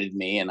he invited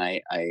me, and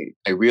I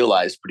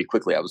realized pretty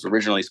quickly I was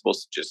originally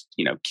supposed to just,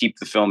 keep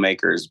the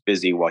filmmakers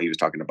busy while he was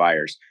talking to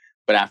buyers.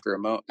 But after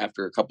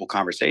a couple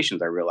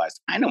conversations, I realized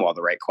I know all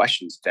the right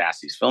questions to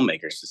ask these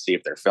filmmakers to see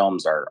if their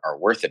films are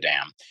worth a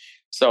damn.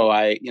 So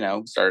I,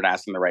 started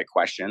asking the right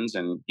questions,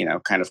 and,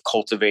 kind of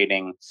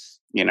cultivating,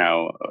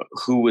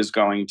 who was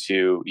going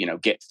to,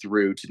 get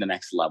through to the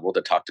next level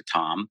to talk to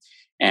Tom.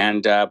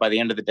 And by the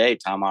end of the day,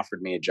 Tom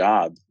offered me a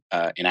job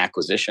in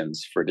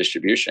acquisitions for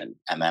distribution.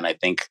 And then I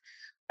think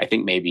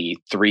maybe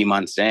 3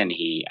 months in,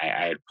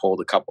 I had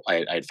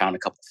found a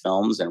couple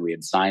films, and we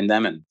had signed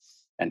them,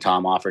 and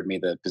Tom offered me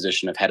the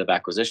position of head of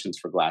acquisitions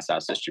for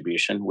Glasshouse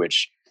Distribution,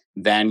 which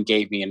then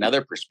gave me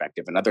another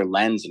perspective, another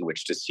lens in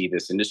which to see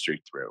this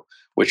industry through,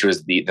 which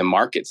was the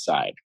market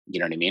side. You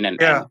know what I mean? And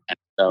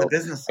so the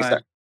business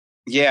side.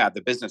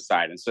 The business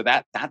side. And so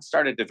that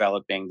started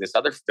developing this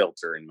other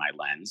filter in my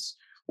lens,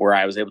 where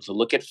I was able to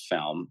look at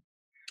film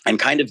and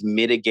kind of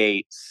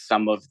mitigate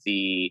some of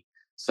the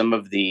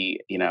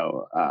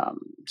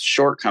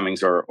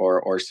shortcomings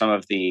or some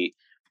of the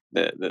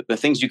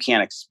things you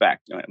can't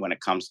expect when it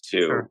comes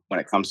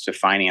to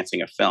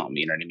financing a film.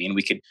 You know what I mean?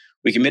 We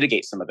can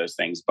mitigate some of those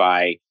things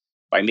by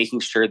making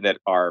sure that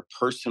our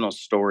personal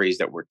stories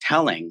that we're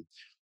telling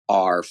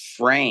are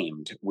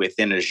framed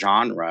within a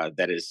genre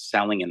that is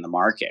selling in the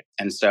market.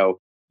 And so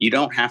you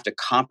don't have to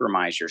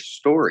compromise your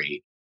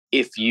story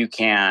if you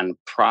can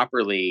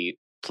properly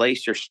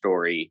place your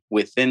story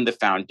within the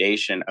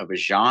foundation of a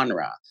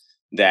genre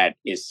that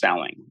is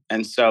selling.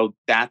 And so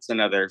that's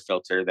another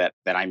filter that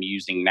I'm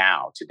using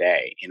now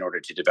today in order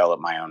to develop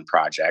my own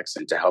projects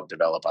and to help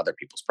develop other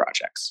people's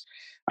projects.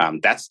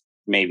 That's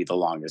maybe the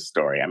longest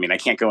story. I mean, I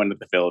can't go into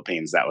the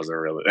Philippines. That was a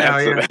really,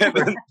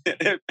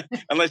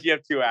 unless you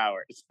have 2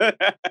 hours.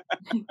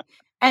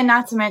 And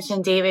not to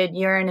mention, David,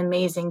 you're an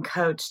amazing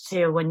coach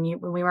too. When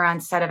we were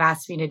on set of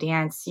Ask Me to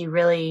Dance, you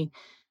really,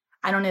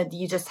 I don't know,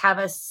 you just have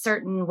a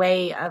certain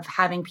way of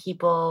having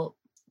people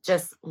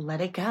just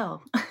let it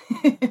go.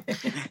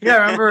 Yeah,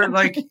 I remember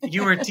like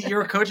you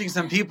were coaching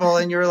some people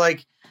and you're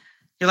like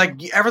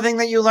everything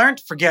that you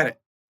learned, forget it.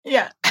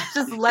 Yeah,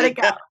 just let it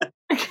go.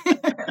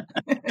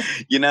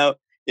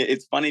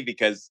 It's funny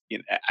because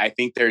I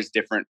think there's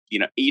different,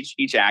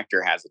 each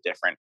actor has a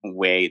different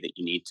way that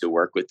you need to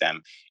work with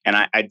them. And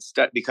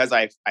because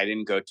I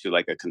didn't go to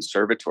like a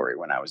conservatory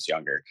when I was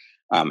younger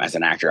as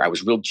an actor, I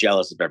was real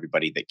jealous of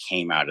everybody that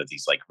came out of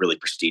these like really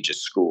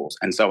prestigious schools.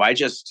 And so I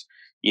just,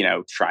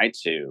 tried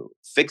to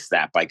fix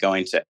that by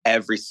going to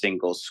every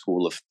single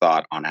school of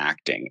thought on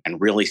acting and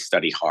really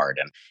study hard.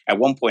 And at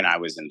one point I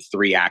was in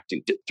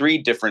three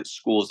different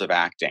schools of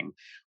acting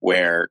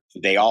where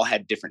they all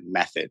had different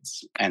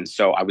methods. And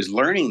so I was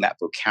learning that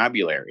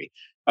vocabulary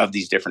of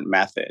these different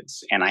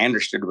methods and I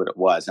understood what it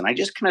was. And I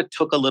just kind of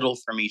took a little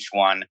from each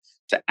one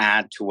to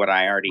add to what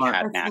I already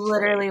had naturally. That's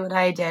literally what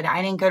I did.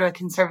 I didn't go to a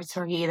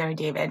conservatory either,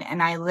 David.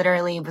 And I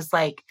literally was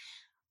like,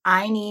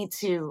 I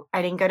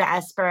didn't go to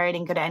Esper. I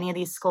didn't go to any of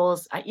these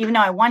schools, even though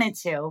I wanted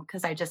to,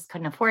 because I just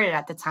couldn't afford it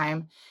at the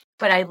time.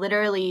 But I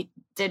literally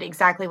did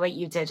exactly what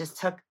you did. Just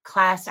took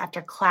class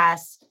after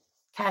class,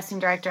 casting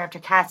director after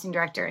casting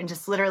director, and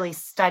just literally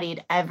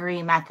studied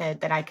every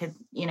method that I could,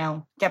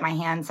 get my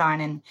hands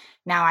on. And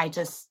now I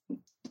just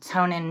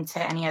tone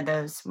into any of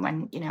those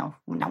when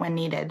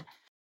needed.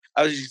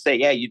 I was just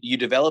saying, you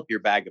develop your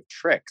bag of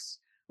tricks.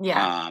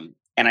 Yeah.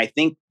 And I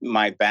think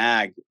my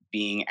bag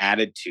being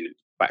added to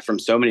from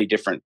so many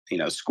different,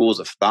 schools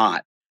of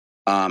thought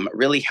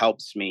really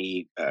helps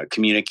me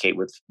communicate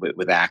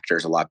with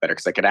actors a lot better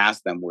because I could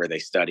ask them where they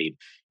studied.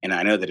 And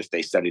I know that if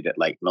they studied at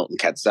like Milton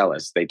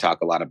Katselas, they talk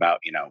a lot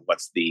about,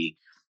 what's the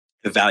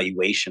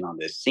evaluation on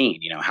this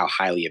scene, how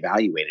highly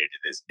evaluated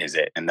is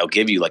it? And they'll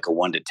give you like a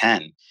 1 to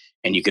 10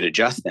 and you could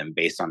adjust them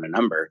based on a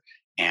number.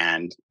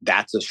 And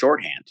that's a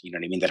shorthand,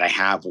 that I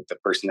have with the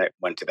person that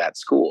went to that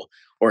school.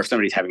 Or if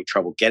somebody's having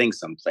trouble getting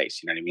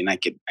someplace, I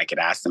could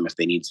ask them if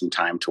they need some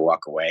time to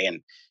walk away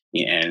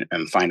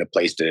and find a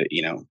place to,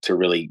 to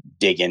really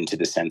dig into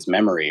the sense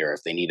memory, or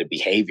if they need a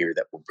behavior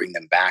that will bring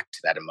them back to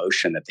that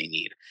emotion that they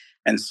need.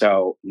 And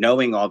so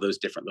knowing all those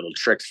different little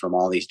tricks from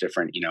all these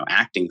different,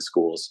 acting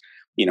schools,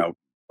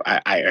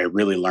 I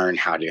really learned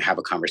how to have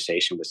a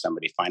conversation with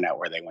somebody, find out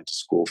where they went to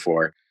school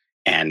for,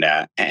 and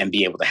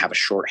be able to have a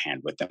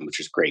shorthand with them, which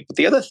is great. But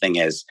the other thing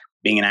is,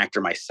 being an actor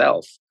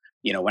myself,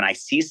 when I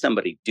see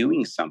somebody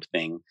doing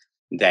something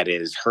that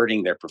is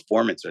hurting their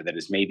performance or that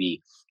is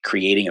maybe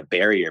creating a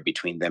barrier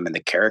between them and the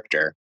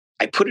character,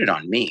 I put it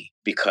on me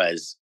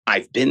because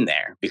I've been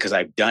there, because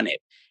I've done it,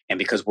 and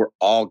because we're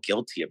all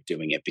guilty of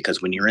doing it.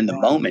 Because when you're in the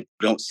moment,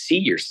 you don't see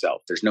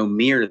yourself. There's no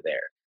mirror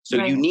there.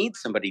 So you need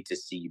somebody to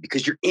see you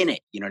because you're in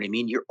it. You know what I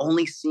mean? You're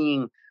only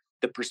seeing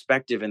the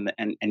perspective and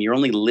you're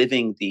only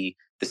living the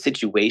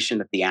situation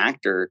that the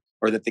actor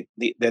or that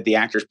the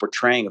actor's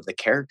portraying of the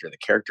character. The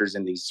character's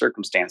in these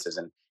circumstances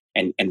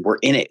and we're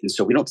in it. And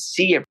so we don't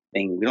see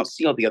everything. We don't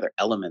see all the other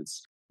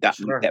elements that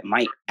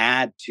might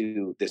add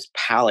to this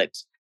palette,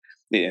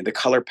 the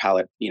color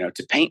palette,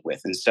 to paint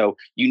with. And so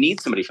you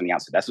need somebody from the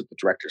outside. That's what the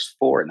director's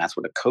for. And that's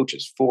what a coach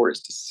is for,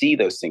 is to see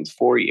those things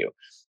for you.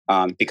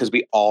 Because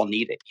we all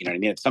need it. You know what I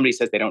mean? If somebody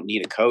says they don't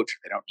need a coach, or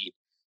they don't need,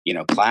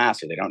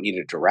 class, or they don't need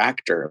a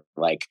director,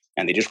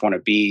 and they just want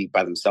to be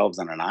by themselves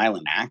on an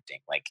island acting,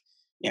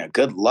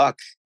 good luck,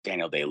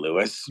 Daniel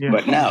Day-Lewis. Yeah.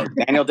 But no,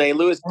 Daniel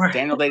Day-Lewis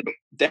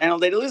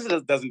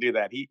doesn't do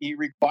that. He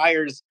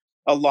requires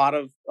a lot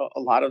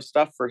of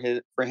stuff for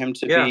him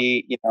to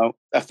be,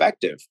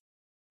 effective.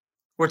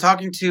 We're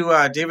talking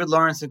to David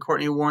Lawrence and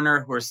Courtney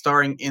Warner, who are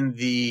starring in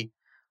the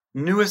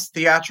newest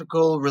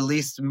theatrical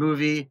released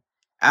movie,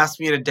 Ask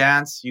Me to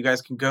Dance. You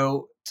guys can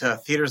go to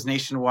theaters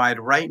nationwide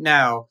right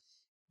now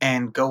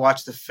and go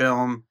watch the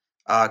film.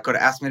 Go to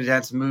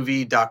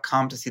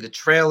askmetodancemovie.com to see the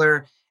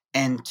trailer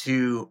and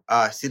to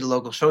see the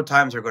local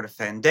showtimes, or go to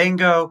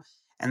Fandango,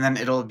 and then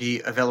it'll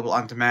be available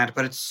on demand.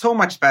 But it's so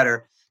much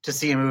better to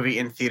see a movie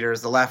in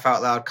theaters, the laugh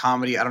out loud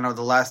comedy. I don't know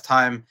the last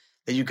time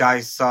that you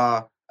guys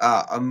saw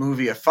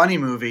a funny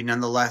movie,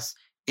 nonetheless,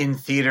 in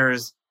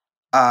theaters.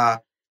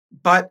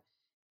 But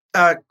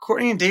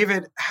Courtney and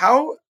David,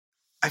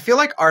 I feel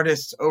like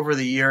artists over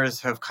the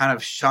years have kind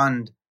of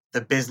shunned the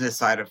business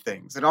side of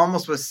things. It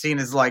almost was seen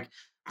as like,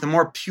 the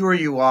more pure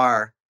you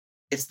are,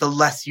 it's the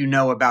less you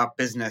know about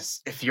business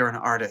if you're an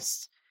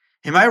artist.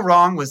 Am I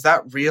wrong? Was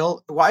that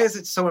real? Why is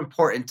it so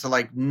important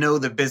to know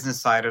the business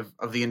side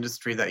of the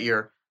industry that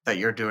you're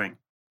doing?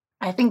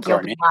 I think you'll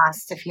be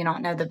lost if you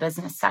don't know the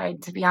business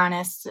side, to be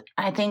honest.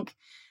 I think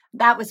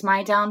that was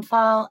my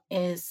downfall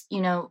is,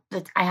 you know,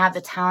 that I have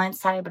the talent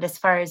side, but as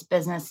far as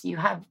business, you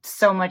have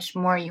so much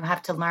more you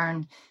have to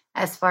learn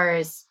as far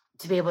as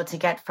to be able to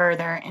get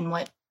further in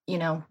what, you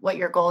know, what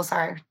your goals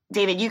are.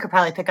 David, you could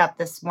probably pick up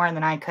this more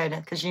than I could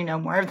because you know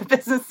more of the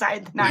business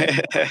side than I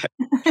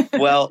do.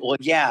 well,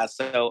 yeah.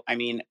 So, I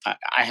mean,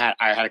 I had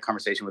a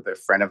conversation with a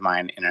friend of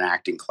mine in an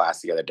acting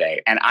class the other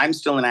day, and I'm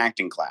still in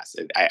acting class.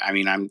 I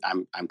mean,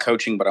 I'm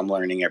coaching, but I'm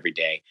learning every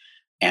day.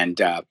 And,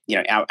 you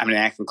know, I'm in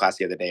an acting class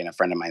the other day and a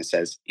friend of mine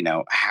says, you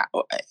know,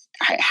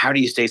 how do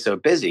you stay so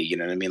busy? You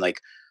know what I mean?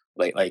 Like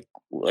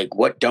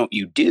what don't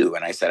you do?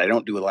 And I said, I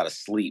don't do a lot of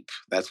sleep.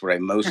 That's what I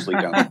mostly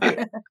don't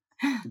do.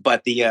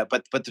 But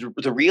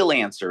the real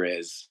answer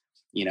is,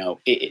 you know,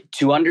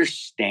 to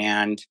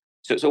understand.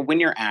 So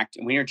when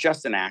you're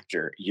just an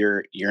actor,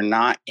 you're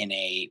not in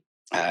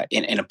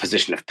a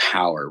position of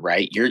power,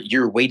 right?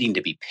 You're waiting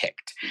to be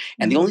picked,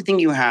 and the only thing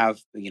you have,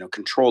 you know,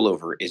 control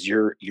over is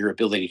your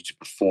ability to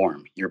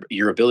perform,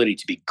 your ability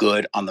to be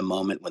good on the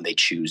moment when they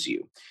choose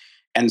you.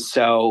 And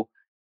so,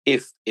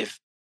 if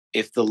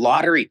the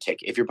lottery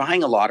ticket, if you're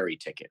buying a lottery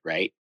ticket,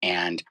 right,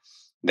 and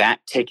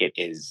that ticket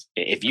is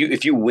if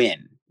you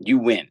win, you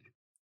win.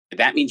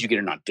 That means you get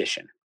an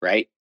audition,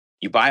 right?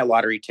 You buy a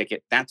lottery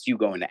ticket. That's you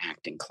going to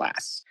acting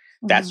class.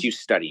 That's you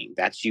studying.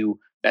 That's you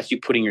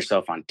putting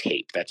yourself on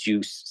tape. That's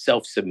you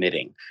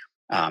self-submitting.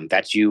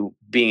 That's you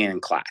being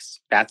in class.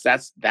 That's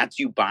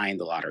you buying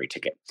the lottery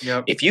ticket.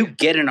 Yep. If you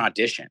get an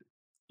audition,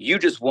 you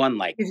just won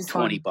like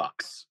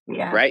 $20,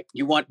 yeah. right?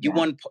 You want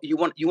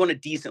a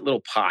decent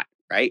little pot,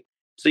 right?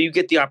 So you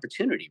get the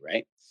opportunity,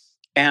 right?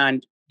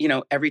 And you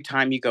know, every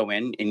time you go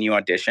in and you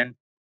audition,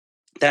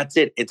 that's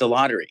it. It's a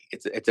lottery.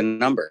 It's a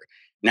number.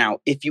 Now,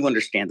 if you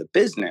understand the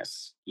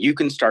business, you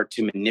can start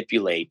to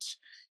manipulate,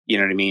 you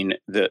know what I mean,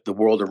 the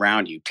world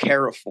around you,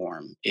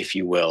 terraform, if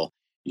you will,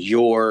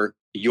 your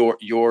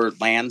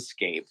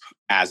landscape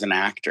as an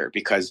actor,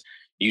 because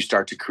you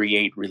start to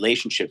create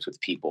relationships with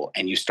people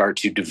and you start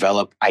to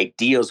develop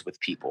ideas with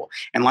people.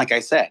 And like I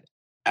said,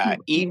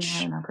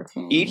 each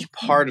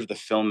part of the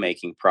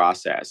filmmaking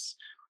process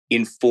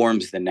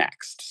informs the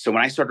next. So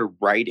when I started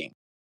writing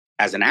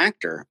as an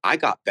actor, I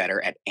got better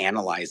at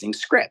analyzing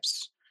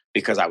scripts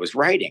because I was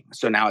writing.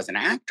 So now as an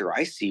actor,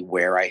 I see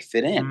where I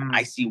fit in.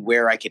 I see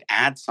where I could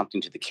add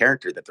something to the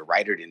character that the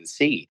writer didn't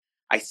see.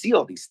 I see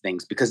all these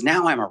things because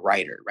now I'm a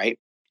writer, right?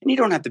 And you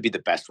don't have to be the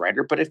best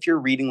writer, but if you're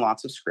reading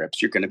lots of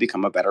scripts, you're going to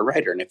become a better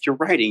writer. And if you're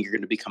writing, you're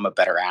going to become a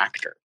better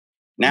actor.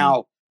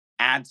 Now,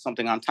 add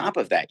something on top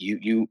of that.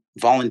 You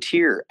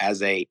volunteer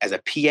as a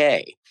PA,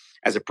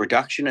 as a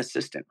production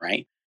assistant,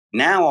 right?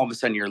 Now, all of a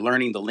sudden, you're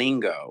learning the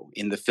lingo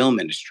in the film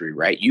industry,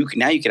 right?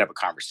 Now you can have a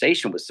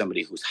conversation with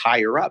somebody who's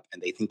higher up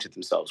and they think to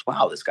themselves,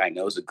 wow, this guy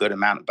knows a good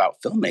amount about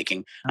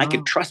filmmaking. I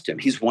could trust him.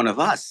 He's one of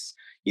us.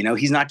 You know,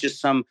 he's not just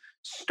some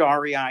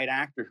starry-eyed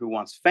actor who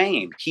wants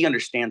fame. He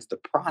understands the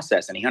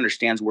process and he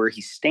understands where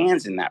he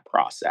stands in that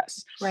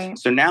process. Right.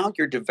 So now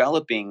you're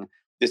developing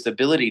this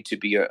ability to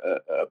be a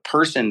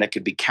person that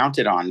could be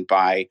counted on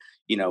by,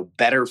 you know,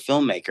 better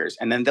filmmakers.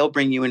 And then they'll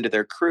bring you into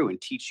their crew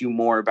and teach you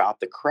more about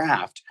the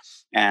craft.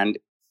 And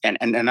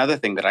another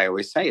thing that I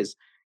always say is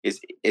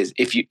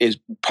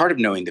part of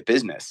knowing the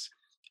business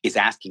is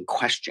asking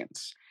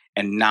questions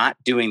and not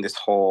doing this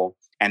whole,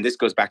 and this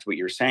goes back to what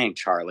you were saying,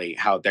 Charlie,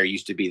 how there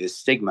used to be this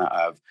stigma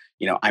of,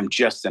 you know, I'm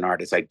just an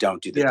artist. I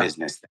don't do the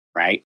business thing,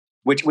 right?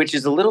 Which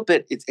is a little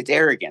bit, it's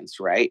arrogance,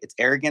 right? It's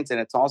arrogance and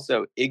it's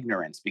also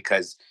ignorance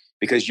because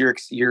you're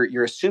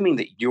assuming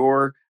that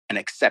you're an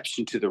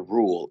exception to the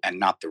rule and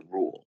not the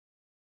rule.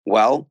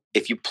 Well,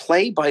 if you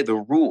play by the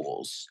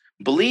rules,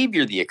 believe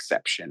you're the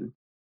exception.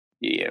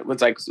 Yeah,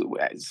 it's like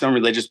some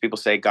religious people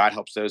say, God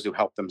helps those who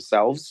help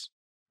themselves,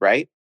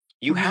 right?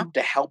 You have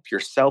to help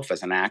yourself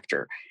as an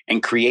actor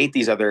and create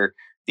these other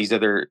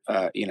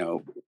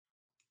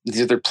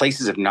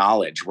places of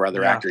knowledge where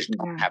other actors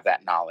don't have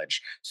that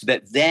knowledge, so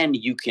that then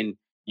you can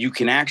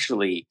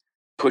actually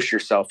push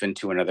yourself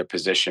into another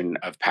position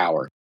of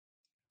power.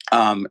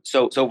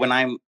 So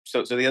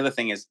the other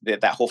thing is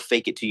that whole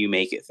fake it till you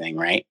make it thing,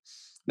 right?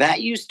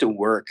 That used to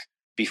work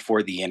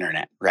before the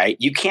internet, right?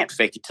 You can't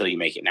fake it till you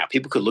make it now.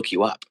 People could look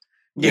you up.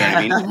 You know what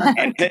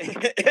I mean?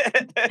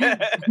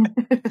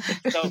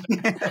 So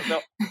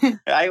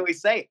I always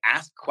say,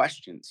 ask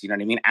questions. You know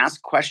what I mean?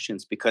 Ask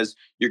questions because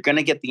you're going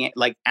to get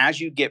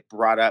as you get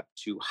brought up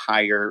to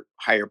higher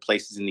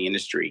places in the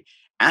industry,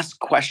 ask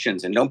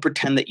questions and don't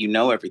pretend that you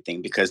know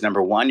everything, because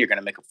number one, you're going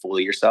to make a fool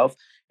of yourself.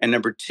 And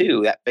number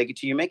two, that fake it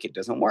till you make it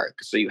doesn't work.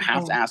 So you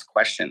have to ask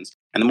questions.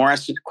 And the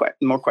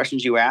more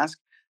questions you ask,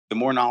 the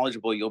more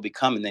knowledgeable you'll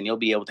become. And then you'll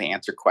be able to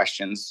answer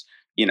questions,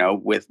 you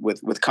know,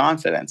 with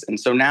confidence. And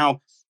so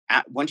now,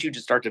 once you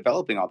just start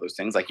developing all those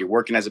things, like you're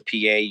working as a PA,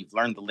 you've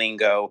learned the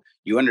lingo,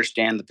 you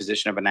understand the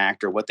position of an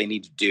actor, what they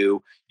need to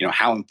do, you know,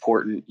 how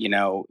important, you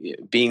know,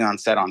 being on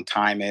set on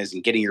time is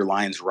and getting your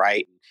lines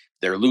right.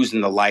 They're losing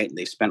the light and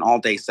they've spent all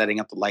day setting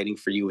up the lighting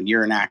for you. And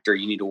you're an actor,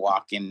 you need to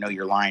walk in, know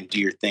your line, do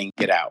your thing,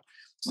 get out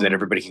so that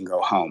everybody can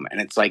go home.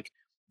 And it's like,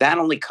 that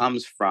only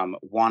comes from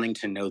wanting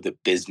to know the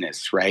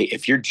business, right?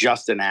 If you're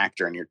just an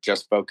actor and you're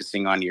just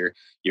focusing on your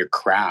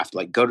craft,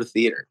 like go to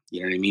theater,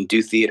 you know what I mean?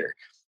 Do theater.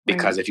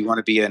 Because if you want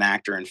to be an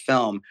actor in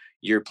film,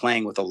 you're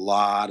playing with a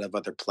lot of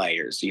other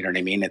players. You know what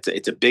I mean?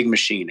 It's a big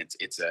machine.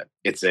 It's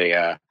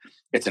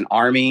an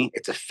army.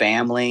 It's a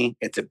family.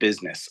 It's a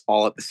business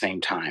all at the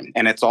same time.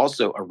 And it's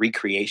also a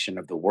recreation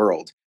of the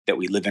world that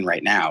we live in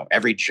right now.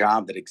 Every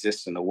job that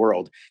exists in the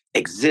world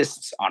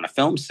exists on a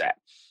film set.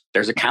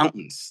 There's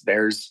accountants.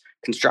 There's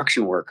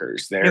construction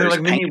workers. They're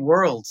like many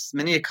worlds,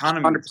 many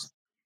economies. 100%.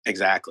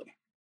 Exactly.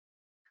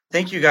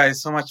 Thank you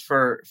guys so much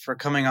for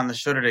coming on the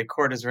show today.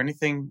 Court, is there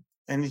anything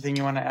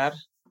you want to add?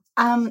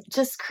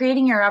 Just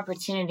creating your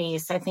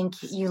opportunities. I think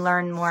you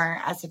learn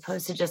more as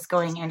opposed to just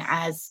going in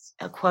as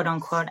a quote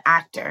unquote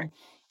actor.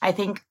 I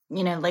think,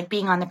 like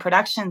being on the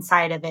production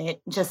side of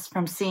it, just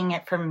from seeing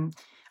it from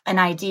an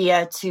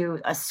idea to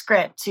a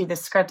script to the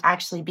script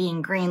actually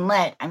being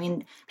greenlit. I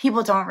mean,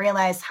 people don't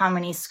realize how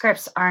many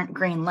scripts aren't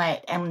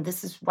greenlit. And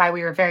this is why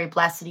we were very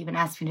blessed that even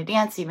Ask Me to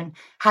Dance even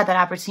had that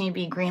opportunity to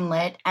be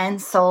greenlit and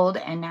sold.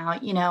 And now,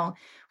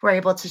 we're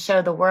able to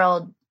show the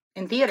world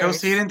in theaters. Go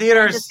see it in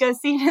theaters. Just go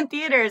see it in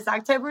theaters,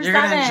 October 7th. You're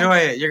going to enjoy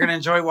it. You're going to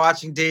enjoy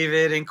watching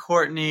David and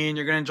Courtney, and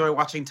you're going to enjoy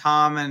watching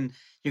Tom, and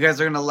you guys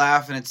are going to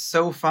laugh, and it's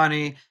so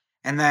funny.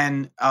 And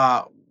then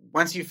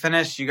once you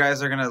finish, you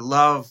guys are going to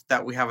love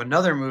that we have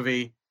another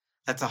movie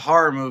that's a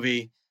horror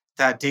movie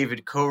that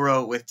David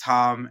co-wrote with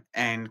Tom,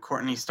 and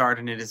Courtney starred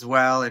in it as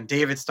well, and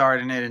David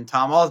starred in it, and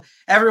Tom.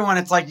 Everyone,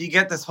 it's like you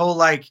get this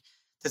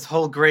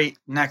whole great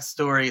next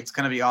story. It's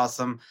going to be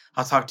awesome.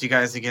 I'll talk to you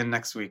guys again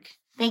next week.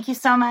 Thank you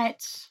so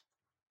much.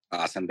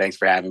 Awesome. Thanks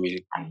for having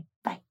me. Bye.